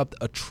setting up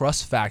a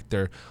trust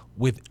factor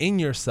within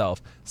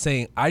yourself,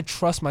 saying, I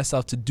trust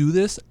myself to do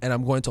this, and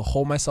I'm going to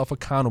hold myself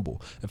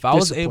accountable. If I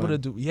was able to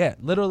do,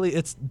 literally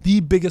it's the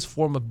biggest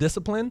form of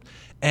discipline,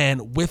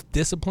 and with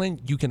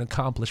discipline, you can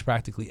accomplish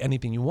practically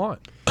anything you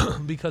want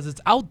because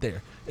it's out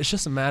there. It's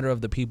just a matter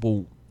of the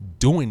people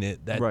doing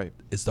it that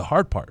is the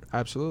hard part.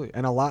 Absolutely.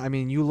 And a lot, I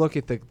mean, you look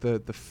at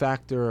the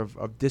factor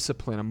of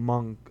discipline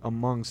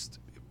amongst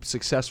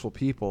successful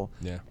people,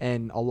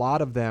 and a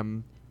lot of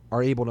them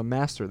are able to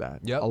master that.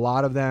 Yep. A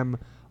lot of them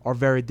are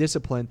very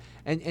disciplined.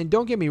 And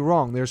don't get me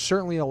wrong, there's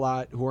certainly a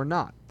lot who are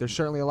not. There's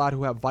certainly a lot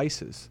who have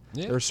vices.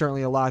 Yeah. There's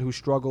certainly a lot who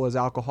struggle as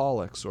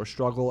alcoholics or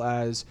struggle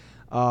as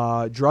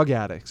drug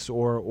addicts,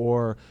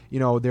 or you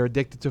know, they're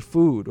addicted to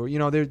food, or, you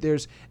know,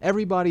 there's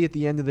everybody at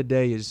the end of the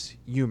day is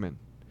human.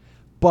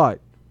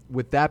 But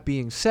with that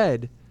being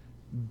said,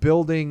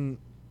 building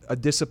a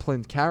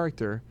disciplined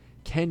character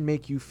can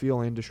make you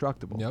feel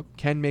indestructible. Yep.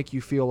 Can make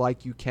you feel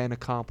like you can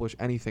accomplish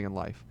anything in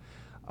life.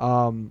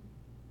 I'm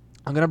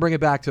going to bring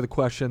it back to the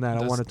question that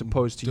I wanted to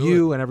pose to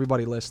you and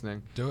everybody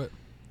listening. Do it.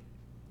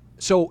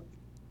 So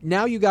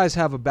now you guys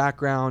have a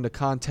background, a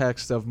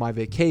context of my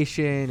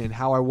vacation and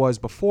how I was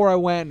before I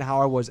went and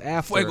how I was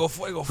after. Fuego,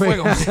 fuego,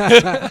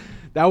 fuego.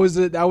 That was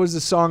the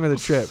song of the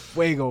trip.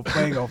 Fuego,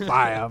 fuego,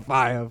 fire,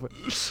 fire.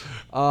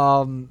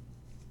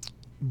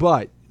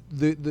 But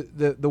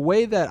the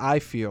way that I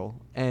feel,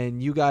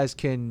 and you guys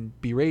can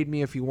berate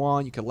me if you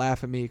want, you can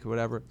laugh at me, you can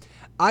whatever.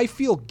 I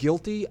feel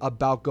guilty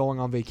about going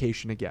on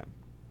vacation again,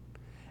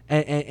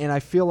 and I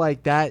feel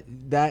like that.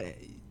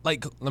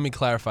 Like, let me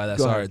clarify that.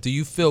 Go Sorry. ahead. Do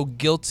you feel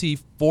guilty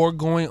for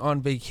going on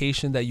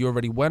vacation that you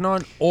already went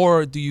on,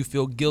 or do you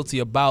feel guilty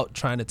about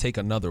trying to take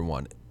another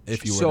one?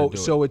 If you were to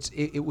do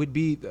it would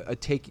be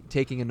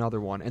taking another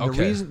one, and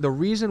Okay. the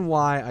reason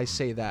why I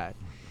say that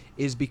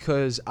is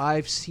because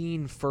I've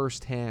seen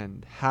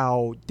firsthand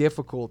how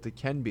difficult it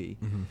can be.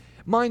 Mm-hmm.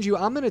 Mind you,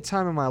 I'm in a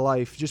time in my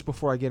life, just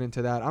before I get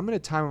into that, I'm in a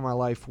time in my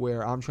life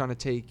where I'm trying to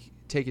take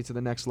it to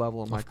the next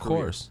level in my career.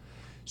 Of course.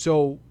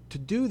 So to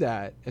do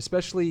that,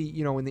 especially,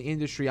 you know, in the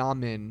industry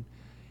I'm in,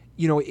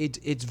 you know,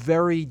 it's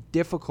very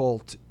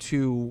difficult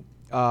to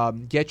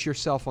get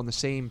yourself on the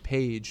same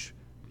page,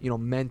 you know,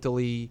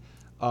 mentally,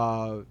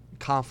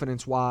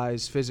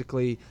 confidence-wise,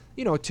 physically,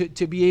 you know,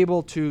 to be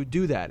able to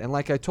do that. And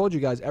like I told you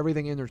guys,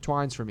 everything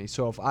intertwines for me.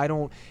 So if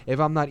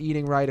I'm not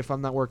eating right, if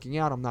I'm not working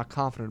out, I'm not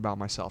confident about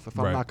myself. If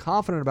I'm not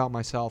confident about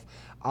myself,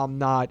 I'm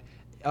not,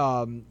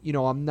 I'm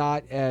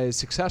not as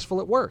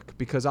successful at work,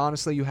 because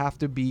honestly, you have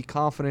to be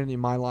confident in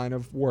my line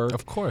of work.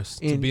 Of course.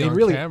 In, to be in on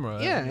really,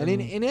 camera. Yeah, and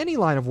in any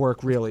line of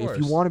work, really. If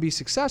you course. want to be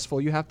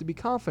successful, you have to be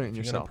confident in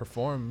You're yourself. going to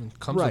perform. It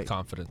comes Right. with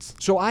confidence.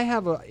 So I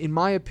have in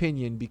my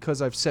opinion,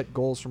 because I've set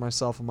goals for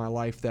myself in my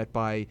life, that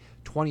by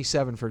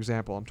 27, for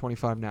example, I'm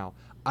 25 now,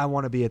 I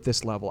want to be at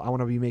this level. I want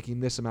to be making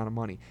this amount of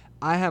money.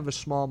 I have a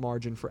small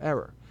margin for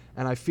error.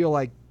 And I feel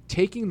like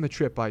taking the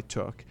trip I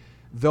took,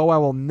 though I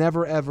will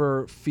never,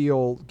 ever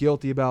feel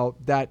guilty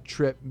about that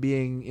trip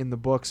being in the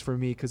books for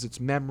me because it's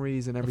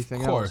memories and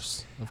everything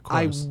else. Of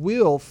course. I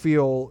will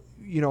feel,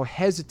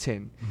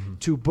 hesitant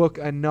to book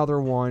another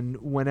one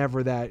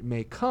whenever that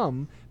may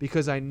come,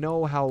 because I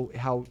know how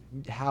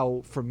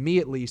for me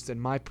at least,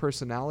 and my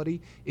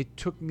personality, it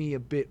took me a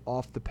bit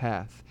off the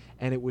path,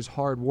 and it was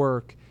hard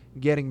work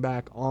getting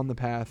back on the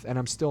path, and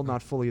I'm still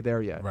not fully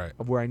there yet, Right.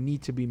 of where I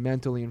need to be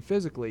mentally and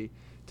physically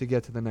to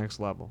get to the next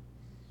level.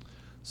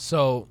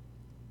 So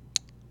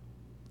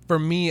for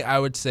me, I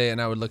would say,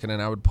 and I would look at it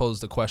and I would pose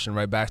the question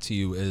right back to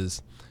you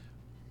is,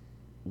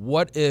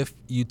 what if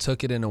you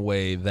took it in a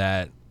way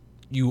that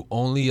you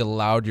only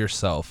allowed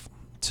yourself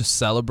to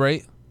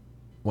celebrate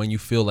when you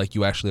feel like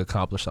you actually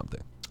accomplished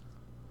something?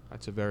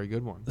 That's a very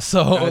good one.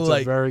 So That's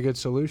like a very good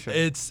solution.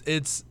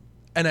 it's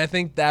and I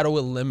think that'll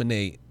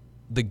eliminate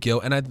the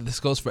guilt, and this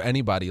goes for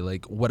anybody,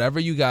 like whatever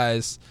you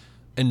guys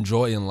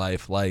enjoy in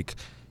life, like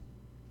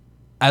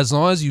as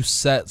long as you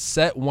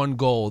set one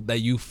goal that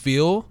you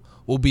feel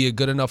will be a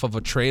good enough of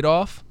a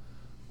trade-off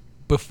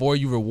before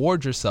you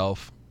reward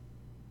yourself,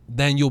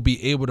 then you'll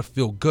be able to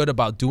feel good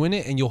about doing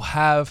it, and you'll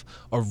have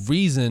a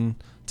reason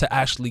to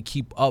actually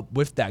keep up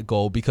with that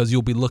goal because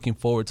you'll be looking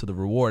forward to the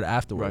reward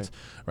afterwards,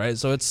 right?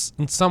 So it's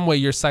in some way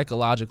you're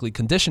psychologically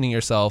conditioning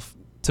yourself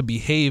to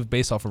behave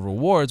based off of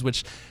rewards,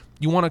 which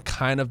you want to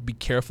kind of be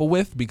careful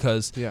with,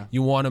 because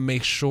you want to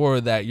make sure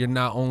that you're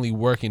not only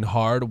working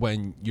hard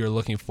when you're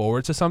looking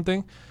forward to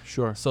something.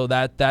 Sure. So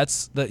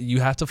that's you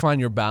have to find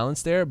your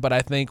balance there. But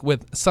I think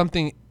with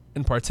something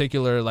in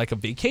particular like a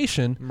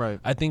vacation,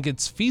 I think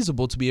it's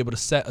feasible to be able to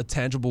set a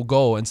tangible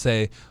goal and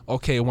say,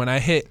 okay, when I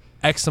hit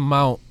X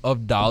amount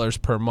of dollars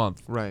per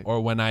month, or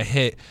when I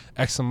hit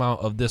X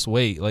amount of this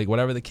weight, like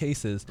whatever the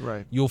case is,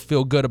 you'll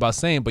feel good about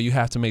saying, but you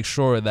have to make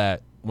sure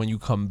that when you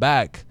come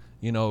back,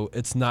 you know,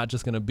 it's not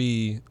just going to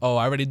be, oh,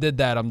 I already did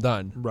that, I'm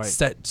done.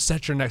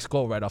 Set your next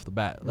goal right off the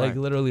bat, like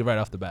literally right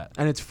off the bat.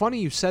 And it's funny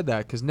you said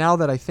that, because now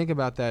that I think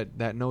about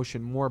that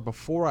notion more,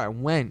 before I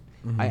went,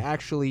 I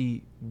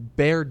actually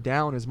bared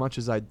down as much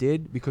as I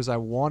did because I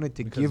wanted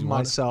to give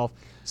myself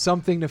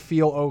something to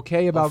feel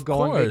okay about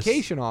going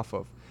vacation off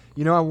of.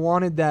 You know, I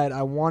wanted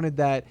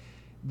that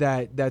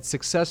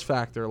success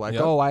factor, like,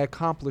 oh, I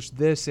accomplished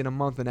this in a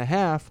month and a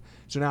half,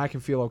 so now I can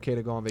feel okay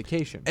to go on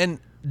vacation. And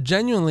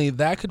genuinely,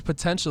 that could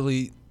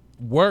potentially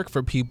work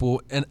for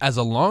people and as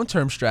a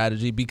long-term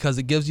strategy, because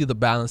it gives you the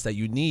balance that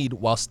you need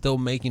while still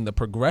making the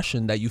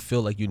progression that you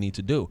feel like you need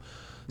to do.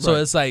 So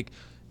it's like,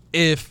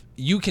 if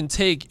you can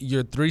take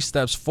your 3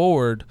 steps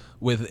forward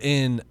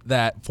within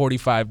that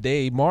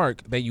 45-day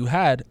mark that you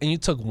had, and you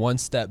took 1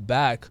 step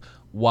back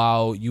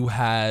while you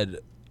had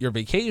your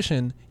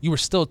vacation, you were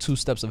still 2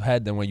 steps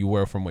ahead than where you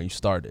were from when you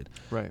started.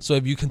 So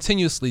if you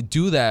continuously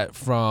do that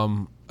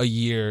from a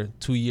year,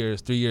 2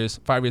 years, 3 years,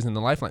 5 years in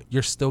the lifeline,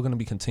 you're still going to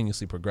be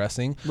continuously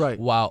progressing,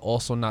 while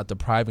also not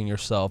depriving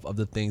yourself of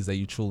the things that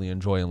you truly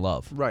enjoy and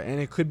love.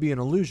 And it could be an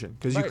illusion,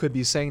 because you could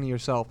be saying to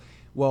yourself,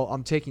 well,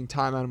 I'm taking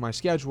time out of my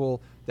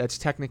schedule that's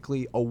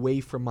technically away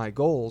from my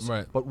goals,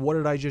 but what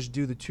did I just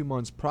do the 2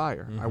 months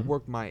prior? I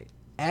worked my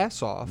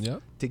ass off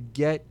to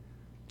get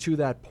to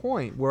that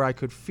point where I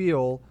could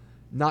feel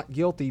not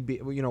guilty,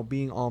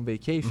 being on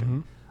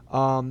vacation.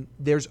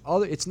 There's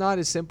other. It's not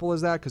as simple as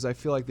that, because I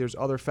feel like there's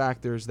other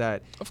factors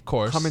that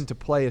come into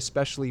play,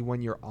 especially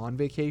when you're on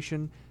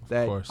vacation,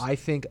 that I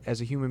think as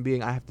a human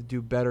being I have to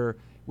do better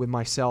with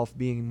myself,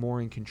 being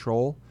more in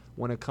control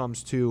when it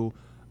comes to,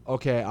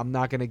 okay, I'm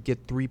not going to get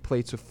 3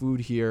 plates of food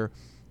here,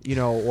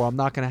 or I'm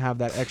not going to have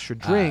that extra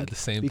drink. The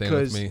same thing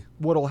with me.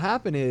 What'll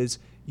happen is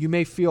you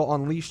may feel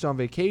unleashed on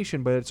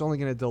vacation, but it's only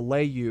going to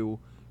delay you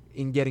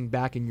in getting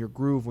back in your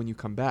groove when you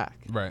come back.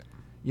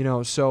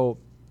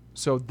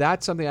 So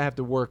that's something I have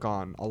to work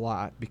on a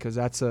lot, because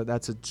that's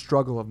a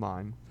struggle of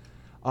mine.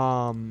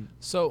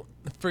 So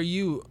for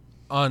you,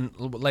 on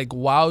like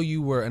while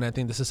you were, and I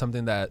think this is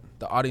something that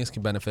the audience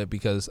can benefit,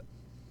 because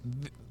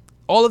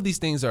all of these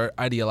things are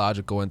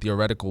ideological and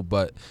theoretical,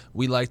 but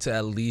we like to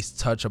at least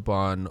touch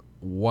upon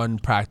 1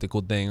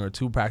 practical thing or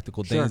 2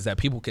 practical things that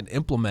people can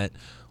implement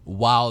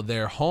while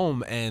they're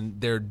home and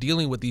they're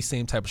dealing with these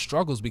same type of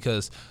struggles,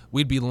 because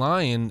we'd be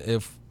lying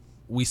if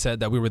we said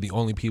that we were the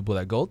only people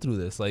that go through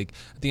this. Like,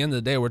 at the end of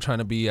the day, we're trying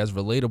to be as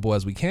relatable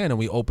as we can, and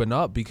we open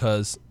up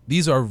because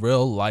these are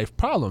real life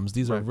problems.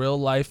 These are real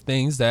life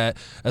things that,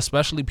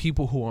 especially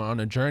people who are on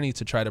a journey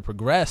to try to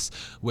progress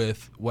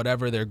with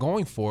whatever they're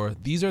going for,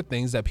 these are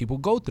things that people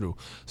go through.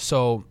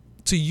 So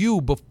to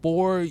you,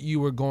 before you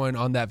were going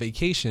on that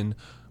vacation,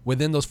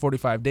 within those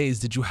 45 days,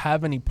 did you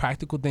have any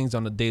practical things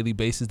on a daily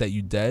basis that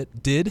you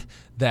did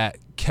that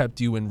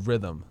kept you in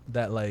rhythm,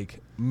 that like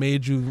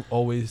made you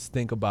always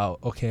think about,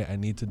 okay, I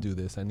need to do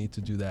this, I need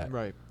to do that?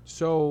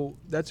 So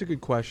that's a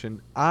good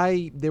question.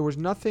 There was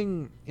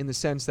nothing in the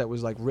sense that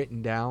was like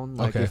written down,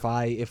 like if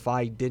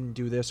I didn't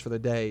do this for the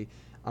day,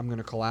 I'm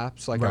gonna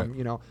collapse. Like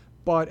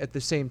but at the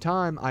same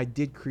time, I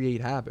did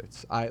create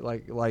habits. I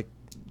like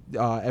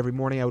every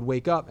morning I would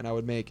wake up and I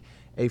would make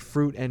a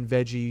fruit and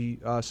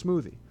veggie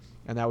smoothie.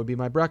 And that would be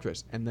my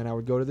breakfast. And then I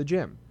would go to the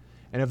gym.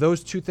 And if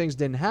those 2 things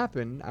didn't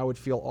happen, I would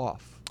feel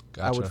off.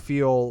 I would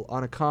feel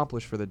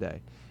unaccomplished for the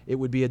day. It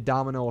would be a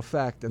domino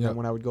effect. And then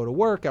when I would go to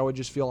work, I would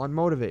just feel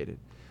unmotivated.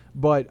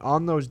 But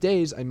on those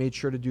days, I made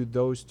sure to do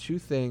those 2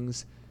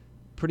 things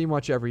pretty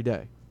much every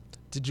day.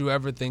 Did you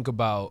ever think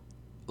about,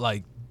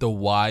 like, the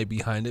why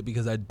behind it?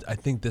 Because I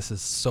think this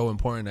is so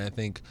important. I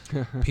think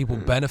people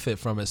benefit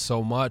from it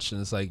so much. And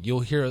it's like,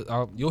 you'll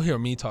hear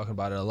me talking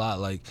about it a lot.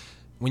 Like,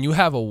 when you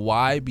have a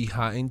why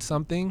behind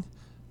something,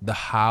 the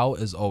how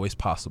is always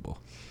possible.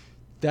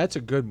 That's a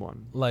good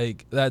one.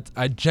 Like, that,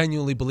 I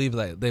genuinely believe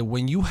that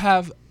when you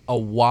have a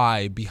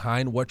why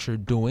behind what you're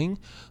doing,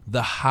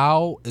 the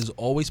how is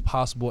always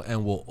possible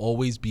and will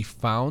always be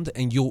found,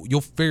 and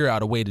you'll figure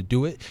out a way to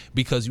do it,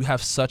 because you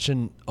have such a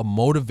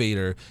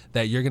motivator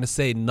that you're going to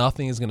say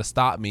nothing is going to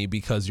stop me,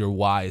 because your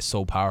why is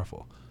so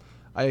powerful.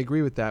 I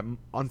agree with that.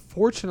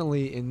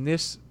 Unfortunately, in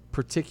this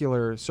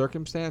particular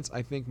circumstance,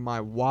 I think my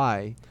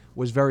why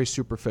was very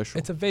superficial.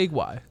 It's a vague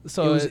why,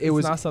 so it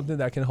was not something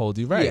that can hold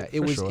you, right? Yeah, it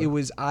was. Sure. It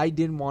was. I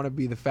didn't want to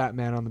be the fat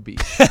man on the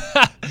beach.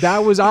 That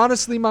was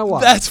honestly my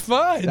why. That's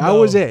fine. That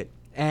was it,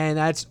 and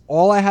that's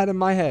all I had in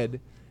my head.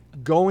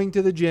 Going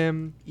to the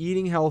gym,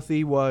 eating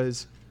healthy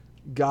was,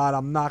 God,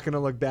 I'm not gonna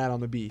look bad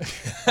on the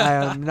beach. I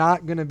am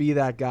not gonna be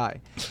that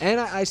guy, and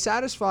I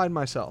satisfied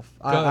myself.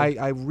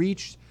 I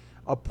reached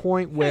a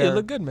point where you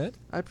look good, man.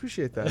 I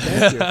appreciate that.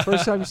 Thank you.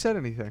 First time you said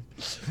anything.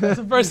 That's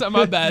the first time.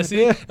 My bad.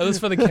 See, it was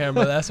for the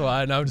camera. That's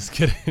why. No, I'm just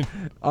kidding.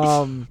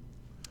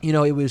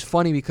 It was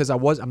funny because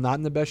I'm not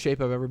in the best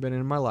shape I've ever been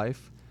in my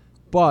life,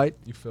 but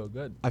you feel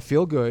good. I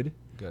feel good.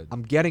 Good.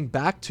 I'm getting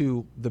back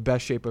to the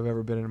best shape I've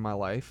ever been in my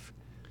life,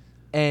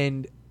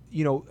 and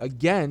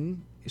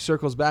again, it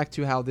circles back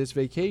to how this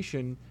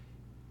vacation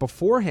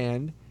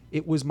beforehand,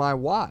 it was my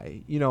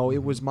why.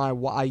 It was my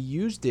why. I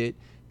used it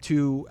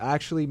to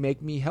actually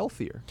make me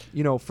healthier,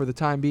 for the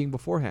time being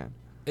beforehand.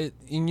 I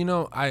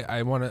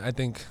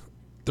think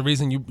the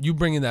reason you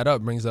bringing that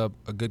up brings up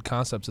a good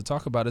concept to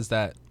talk about is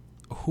that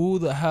who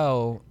the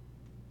hell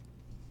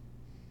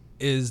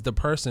is the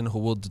person who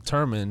will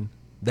determine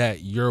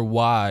that your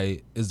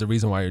why is the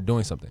reason why you're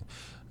doing something?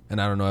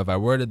 And I don't know if I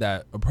worded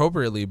that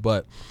appropriately,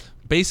 but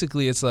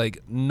basically it's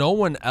like no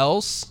one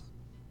else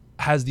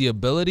has the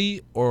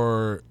ability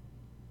or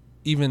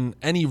even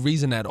any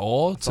reason at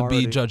all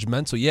Authority. to be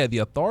judgmental. Yeah, the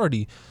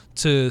authority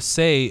to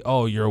say,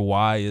 oh, your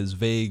why is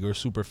vague or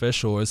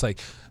superficial. It's like,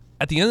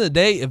 at the end of the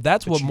day, if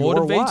that's what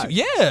motivates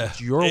you, it's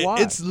your why.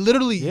 It's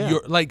literally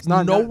your, like,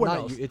 no one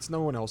else. It's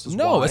no one else's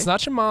why. No, it's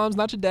not your mom's,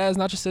 not your dad's,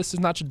 not your sisters,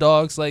 not your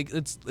dogs. Like,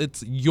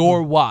 it's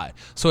your why.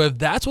 So if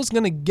that's what's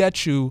going to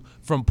get you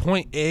from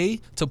point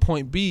A to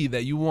point B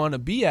that you want to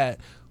be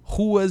at,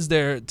 who is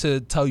there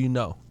to tell you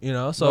no?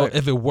 So Right.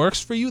 if it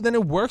works for you, then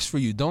it works for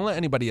you. Don't let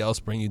anybody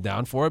else bring you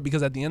down for it,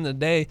 because at the end of the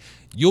day,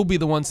 you'll be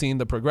the one seeing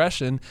the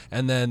progression,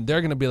 and then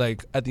they're gonna be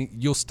like,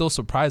 you'll still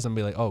surprise them, and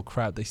be like, oh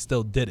crap, they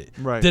still did it.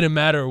 Right. Didn't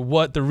matter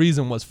what the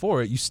reason was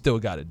for it, you still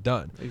got it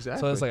done.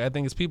 Exactly. So it's like, I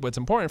think it's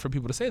important for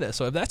people to say that.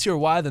 So if that's your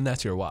why, then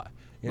that's your why.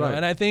 Right.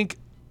 And I think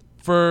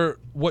for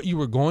what you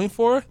were going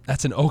for,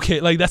 that's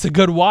that's a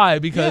good why,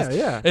 because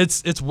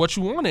it's what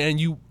you wanted,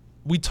 and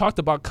we talked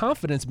about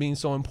confidence being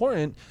so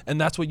important, and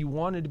that's what you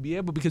wanted to be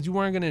able, because you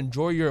weren't going to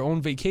enjoy your own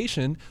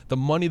vacation, the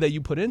money that you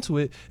put into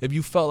it, if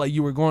you felt like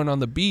you were going on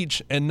the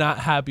beach and not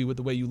happy with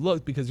the way you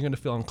looked, because you're going to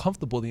feel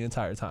uncomfortable the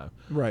entire time.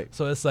 Right.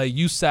 So it's like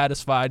you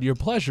satisfied your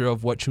pleasure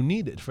of what you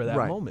needed for that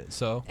moment.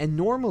 So and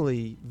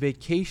normally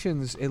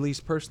vacations, at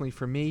least personally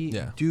for me,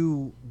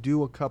 do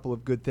a couple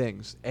of good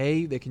things.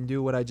 They can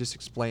do what I just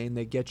explained.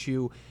 They get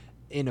you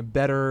in a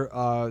better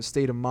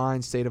state of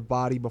mind, state of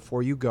body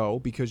before you go,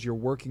 because you're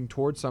working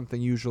towards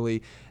something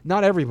usually.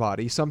 Not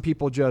everybody. Some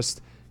people just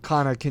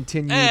kind of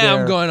continue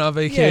I'm going on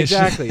vacation. Yeah,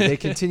 exactly. They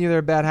continue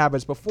their bad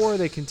habits before,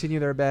 they continue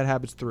their bad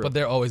habits through. But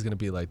they're always going to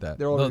be like that.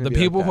 The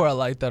people who are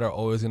like that are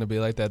always going to be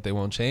like that. They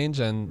won't change,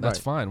 and that's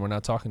fine. We're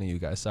not talking to you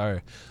guys.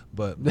 Sorry.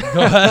 But go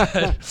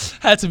ahead.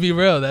 Had to be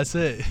real. That's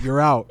it.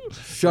 You're out.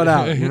 Shut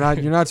out. You're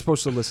not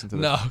supposed to listen to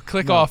this. No,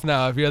 click off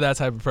now if you're that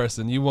type of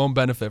person. You won't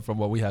benefit from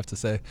what we have to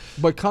say.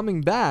 But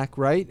coming back,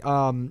 right,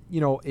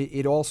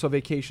 it also,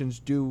 vacations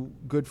do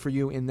good for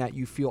you in that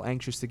you feel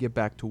anxious to get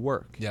back to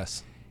work.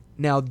 Yes.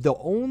 Now, the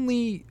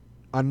only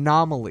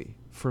anomaly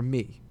for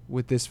me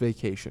with this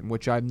vacation,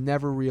 which I've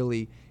never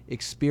really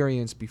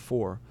experienced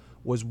before,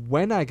 was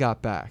when I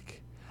got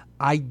back,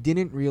 I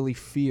didn't really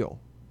feel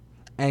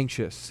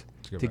anxious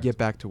to get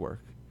back to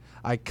work.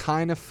 I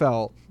kind of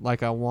felt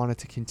like I wanted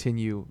to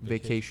continue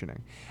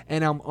vacationing.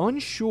 And I'm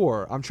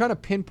unsure. I'm trying to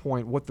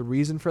pinpoint what the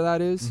reason for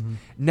that is. Mm-hmm.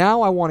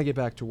 Now I want to get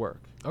back to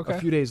work a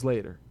few days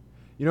later.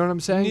 You know what I'm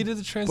saying? You needed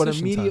the transition But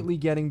immediately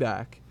getting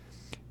back.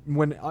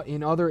 When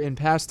in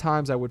past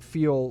times I would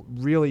feel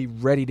really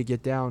ready to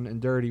get down and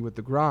dirty with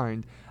the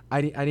grind, I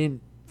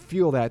didn't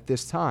feel that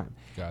this time.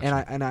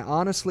 Gotcha. And I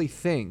honestly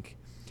think,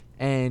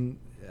 and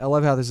I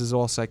love how this is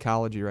all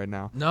psychology right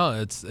now. No,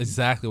 it's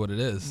exactly what it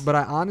is. But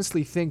I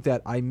honestly think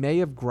that I may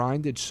have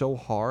grinded so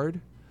hard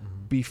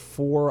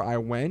before I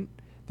went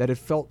that it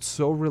felt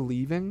so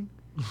relieving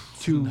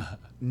to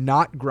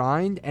not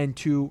grind and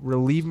to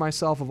relieve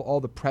myself of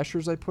all the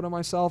pressures I put on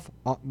myself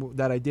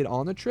that I did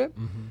on the trip.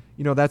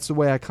 Mm-hmm. That's the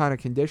way I kind of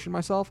conditioned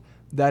myself,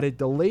 that it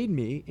delayed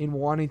me in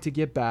wanting to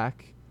get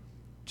back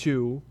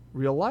to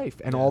real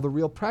life and all the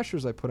real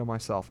pressures I put on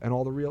myself and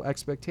all the real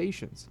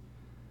expectations.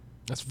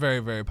 That's very,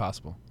 very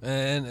possible.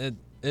 And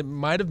it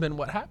might have been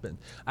what happened.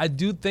 I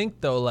do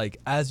think, though, like,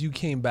 as you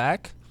came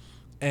back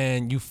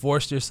and you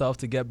forced yourself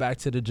to get back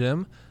to the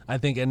gym, I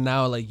think, and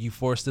now, like, you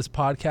forced this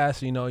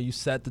podcast, you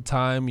set the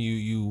time,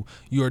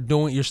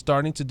 you're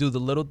starting to do the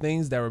little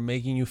things that were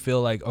making you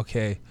feel like,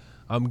 okay,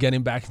 I'm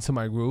getting back into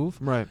my groove.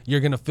 Right.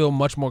 You're going to feel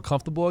much more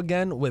comfortable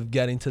again with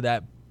getting to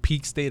that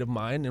peak state of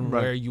mind and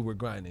where you were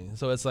grinding.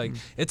 So it's like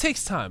it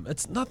takes time.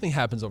 Nothing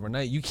happens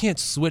overnight. You can't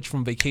switch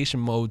from vacation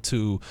mode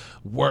to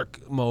work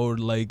mode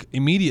like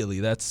immediately.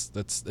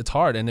 It's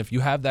hard. And if you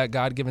have that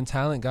God-given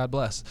talent, God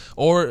bless.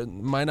 Or it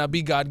might not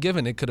be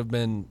God-given. It could have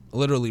been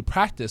literally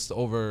practiced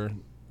over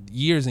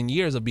years and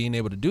years of being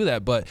able to do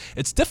that, but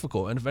it's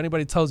difficult. And if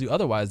anybody tells you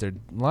otherwise, they're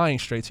lying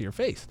straight to your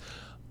face.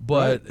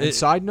 But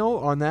side note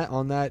on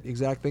that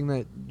exact thing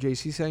that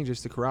JC's saying,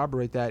 just to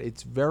corroborate that,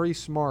 it's very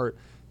smart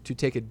to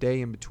take a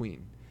day in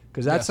between,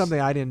 because that's something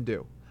I didn't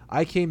do.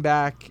 I came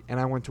back and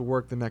I went to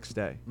work the next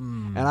day,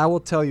 and I will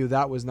tell you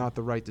that was not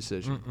the right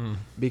decision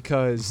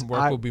because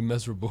work will be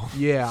miserable.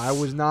 Yeah, I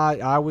was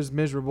not. I was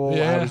miserable.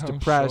 Yeah, I was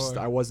depressed.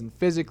 sure. I wasn't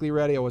physically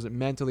ready. I wasn't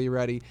mentally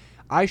ready.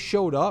 I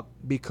showed up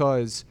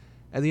because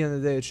at the end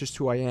of the day, it's just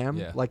who I am.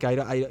 Yeah. Like I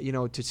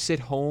to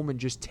sit home and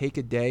just take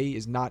a day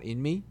is not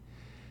in me.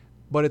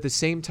 But at the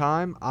same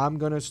time, I'm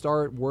going to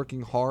start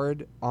working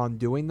hard on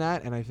doing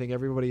that, and I think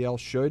everybody else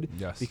should.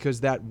 Yes.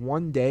 Because that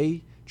one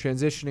day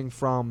transitioning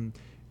from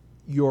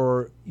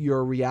your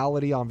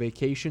reality on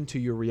vacation to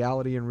your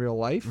reality in real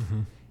life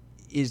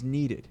is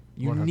needed.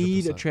 You 100%.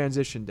 need a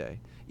transition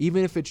day,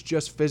 even if it's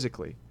just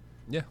physically.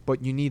 Yeah.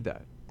 But you need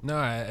that. No,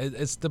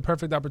 it's the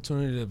perfect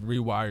opportunity to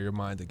rewire your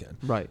mind again.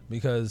 Right.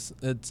 Because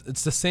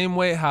it's the same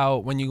way how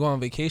when you go on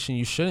vacation,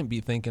 you shouldn't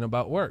be thinking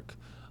about work.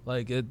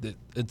 Like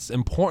it's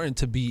important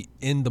to be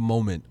in the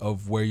moment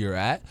of where you're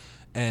at,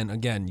 and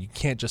again, you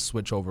can't just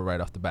switch over right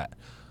off the bat.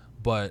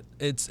 But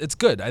it's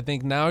good. I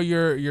think now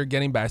you're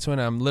getting back to it.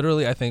 And I'm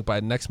literally, I think by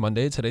next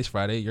Monday, today's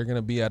Friday, you're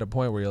gonna be at a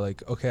point where you're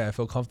like, okay, I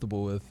feel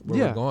comfortable with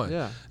where we're going.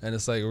 Yeah. And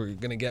it's like we're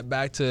gonna get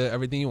back to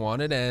everything you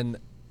wanted, and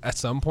at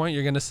some point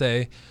you're gonna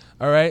say,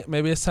 all right,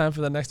 maybe it's time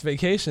for the next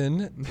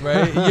vacation,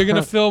 right? You're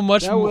gonna feel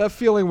much more. That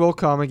feeling will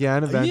come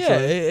again eventually. Yeah,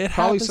 it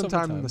probably happens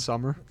sometime over in time. the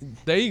summer.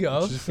 There you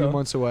go. Just a few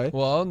months away.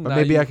 Well, or now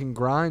maybe I can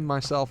grind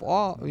myself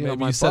off. Maybe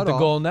my you set butt the off.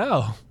 goal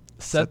now.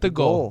 Set the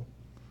goal.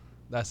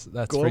 That's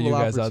Global for you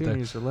guys out there.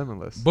 opportunities are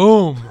limitless.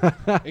 Boom.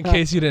 In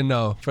case you didn't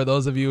know, for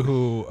those of you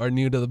who are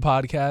new to the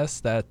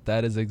podcast,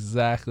 that is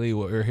exactly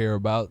what we're here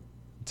about,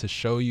 to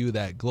show you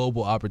that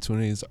global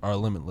opportunities are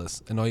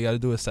limitless, and all you got to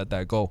do is set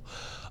that goal.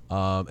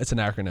 It's an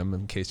acronym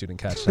in case you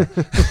didn't catch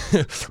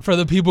that. For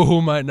the people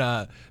who might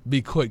not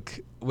be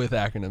quick with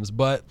acronyms,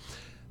 but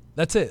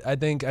that's it. I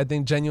think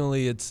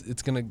genuinely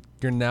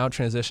you're now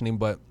transitioning,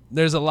 but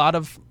there's a lot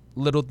of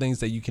little things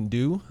that you can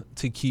do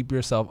to keep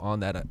yourself on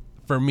that.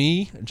 For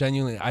me,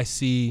 genuinely, I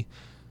see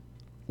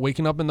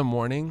waking up in the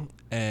morning,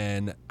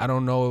 and I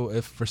don't know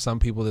if for some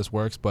people this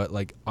works, but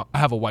like I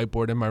have a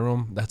whiteboard in my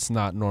room. That's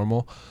not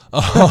normal.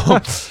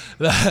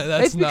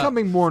 It's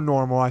becoming more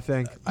normal, I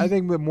think. I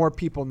think that more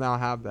people now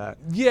have that.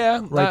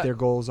 Yeah. Write their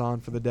goals on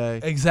for the day.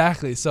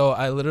 Exactly. So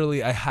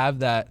I have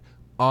that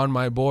on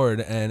my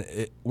board,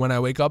 and when I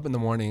wake up in the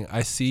morning,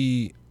 I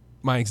see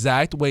my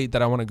exact weight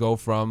that I want to go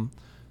from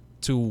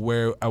to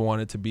where I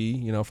want it to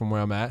be, from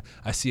where I'm at.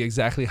 I see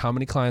exactly how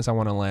many clients I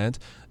want to land,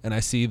 and I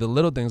see the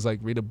little things like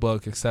read a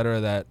book,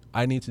 etc., that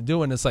I need to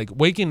do. And it's like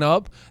waking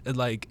up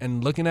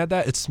and looking at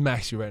that, it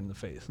smacks you right in the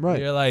face. Right.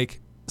 You're like,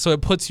 so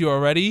it puts you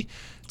already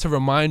to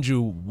remind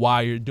you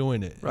why you're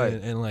doing it, right,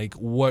 and like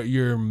what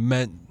you're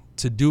meant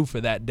to do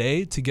for that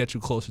day to get you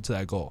closer to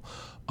that goal.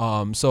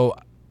 So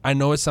I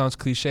know it sounds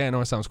cliche, I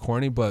know it sounds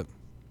corny, but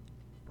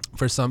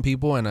for some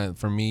people and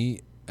for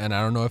me, and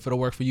I don't know if it'll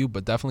work for you,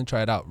 but definitely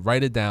try it out.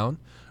 Write it down.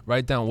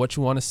 Write down what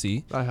you want to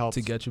see. That helps.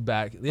 To get you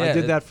back. Yeah, I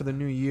did that for the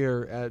new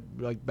year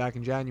back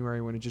in January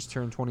when it just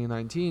turned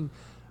 2019.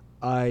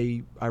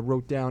 I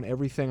wrote down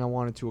everything I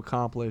wanted to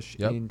accomplish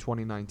in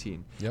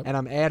 2019. Yep. And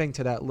I'm adding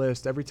to that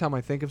list every time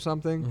I think of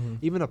something,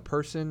 even a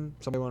person,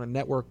 somebody I want to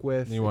network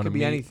with, it could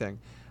be anything.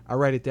 I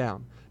write it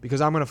down because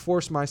I'm going to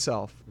force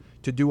myself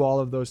to do all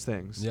of those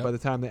things by the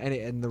time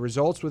and the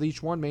results with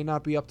each one may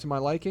not be up to my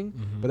liking,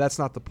 but that's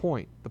not the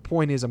point. The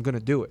point is I'm going to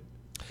do it.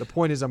 The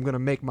point is I'm going to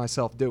make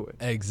myself do it.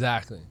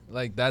 Exactly.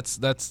 Like that's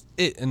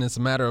it, and it's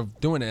a matter of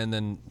doing it, and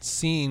then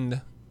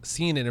seeing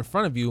it in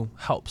front of you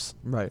helps.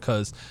 Right.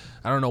 Because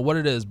I don't know what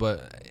it is,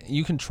 but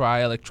you can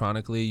try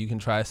electronically. You can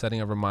try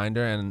setting a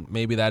reminder, and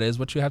maybe that is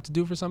what you have to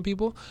do for some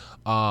people.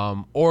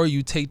 Or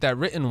you take that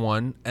written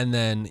one and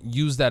then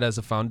use that as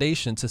a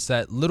foundation to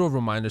set little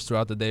reminders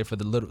throughout the day for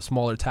the little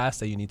smaller tasks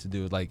that you need to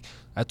do. Like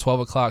at 12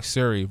 o'clock,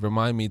 Siri,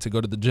 remind me to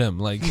go to the gym.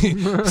 Like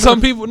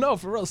some people, no,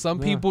 for real. Some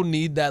people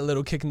need that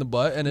little kick in the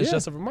butt, and it's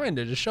just a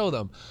reminder to show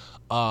them.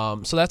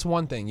 So that's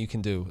one thing you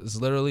can do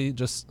is literally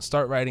just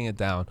start writing it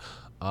down.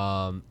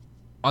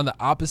 On the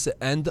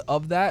opposite end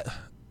of that,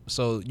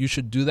 so you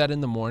should do that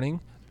in the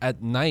morning.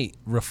 At night,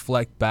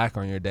 reflect back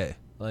on your day.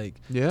 Like,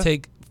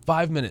 take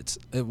 5 minutes,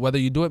 whether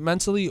you do it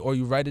mentally or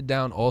you write it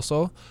down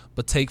also,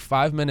 but take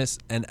 5 minutes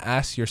and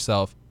ask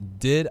yourself,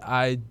 did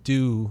I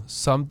do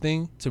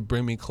something to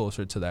bring me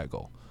closer to that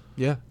goal?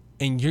 Yeah.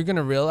 And you're going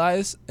to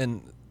realize,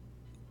 and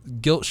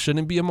guilt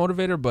shouldn't be a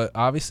motivator, but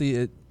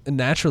obviously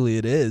naturally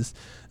it is.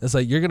 It's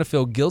like you're going to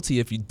feel guilty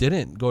if you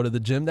didn't go to the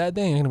gym that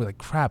day. You're going to be like,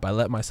 crap, I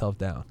let myself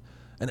down.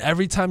 And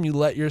every time you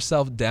let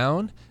yourself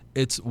down,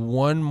 it's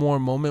one more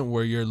moment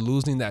where you're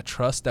losing that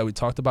trust that we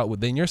talked about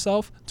within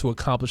yourself to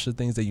accomplish the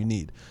things that you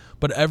need.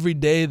 But every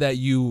day that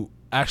you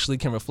actually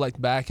can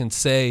reflect back and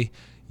say,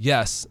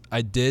 yes,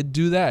 I did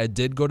do that. I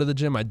did go to the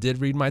gym. I did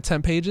read my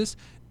 10 pages.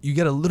 You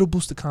get a little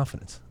boost of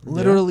confidence.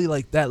 Literally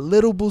like that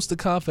little boost of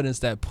confidence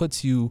that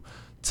puts you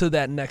to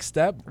that next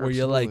step where Absolutely.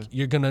 You're like,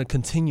 you're going to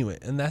continue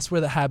it. And that's where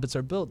the habits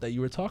are built that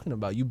you were talking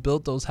about. You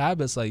built those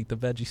habits like the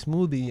veggie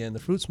smoothie and the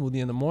fruit smoothie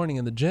in the morning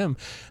in the gym.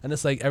 And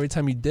it's like every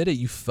time you did it,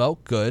 you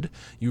felt good.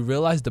 You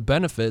realized the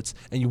benefits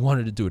and you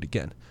wanted to do it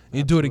again. And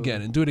you do it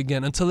again and do it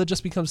again until it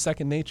just becomes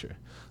second nature.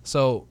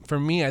 So for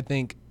me, I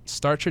think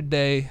start your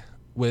day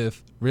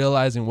with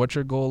realizing what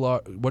your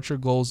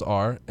goals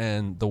are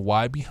and the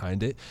why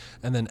behind it,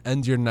 and then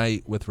end your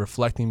night with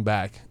reflecting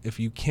back. If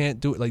you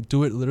can't do it, like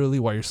do it literally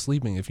while you're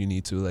sleeping if you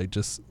need to. Like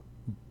just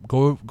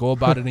go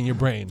about it in your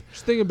brain.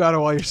 Just think about it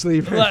while you're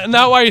sleeping.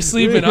 Not while you're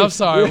sleeping, I'm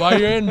sorry. While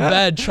you're in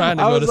bed trying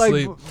to go to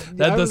sleep.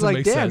 That doesn't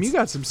make sense. Damn, you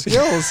got some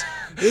skills.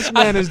 This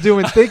man is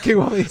doing thinking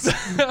while he's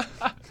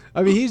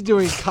I mean, he's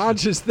doing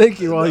conscious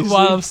thinking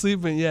while I'm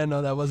sleeping. Yeah,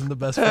 no, that wasn't the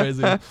best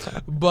phrasing.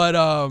 But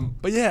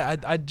yeah,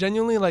 I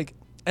genuinely like.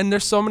 And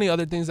there's so many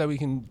other things that we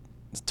can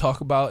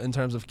talk about in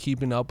terms of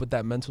keeping up with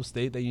that mental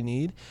state that you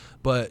need.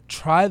 But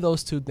try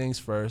those two things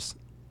first,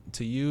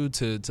 to you,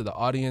 to the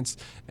audience,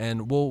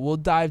 and we'll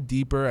dive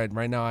deeper. And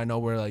right now, I know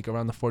we're like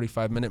around the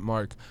 45-minute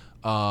mark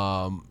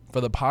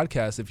for the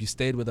podcast. If you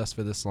stayed with us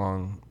for this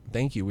long,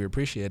 thank you. We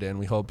appreciate it, and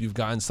we hope you've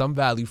gotten some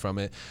value from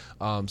it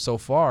so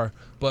far.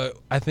 But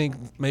I think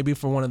maybe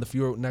for one of the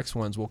few next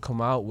ones, we'll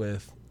come out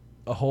with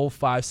a whole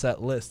 5-set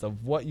list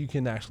of what you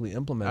can actually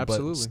implement.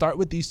 Absolutely. But start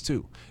with these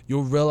two.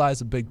 You'll realize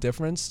a big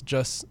difference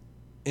just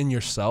in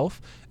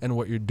yourself and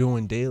what you're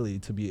doing daily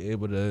to be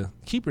able to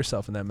keep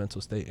yourself in that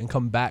mental state and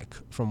come back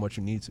from what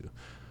you need to.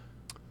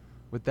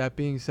 With that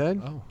being said,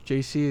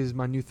 JC is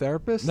my new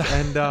therapist,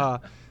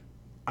 and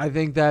I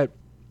think that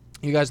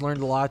you guys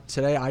learned a lot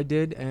today. I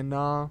did, and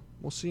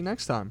we'll see you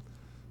next time.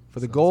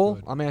 For The Goal,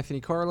 I'm Anthony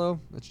Carlo.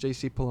 That's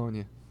JC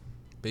Polonia.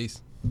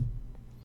 Peace.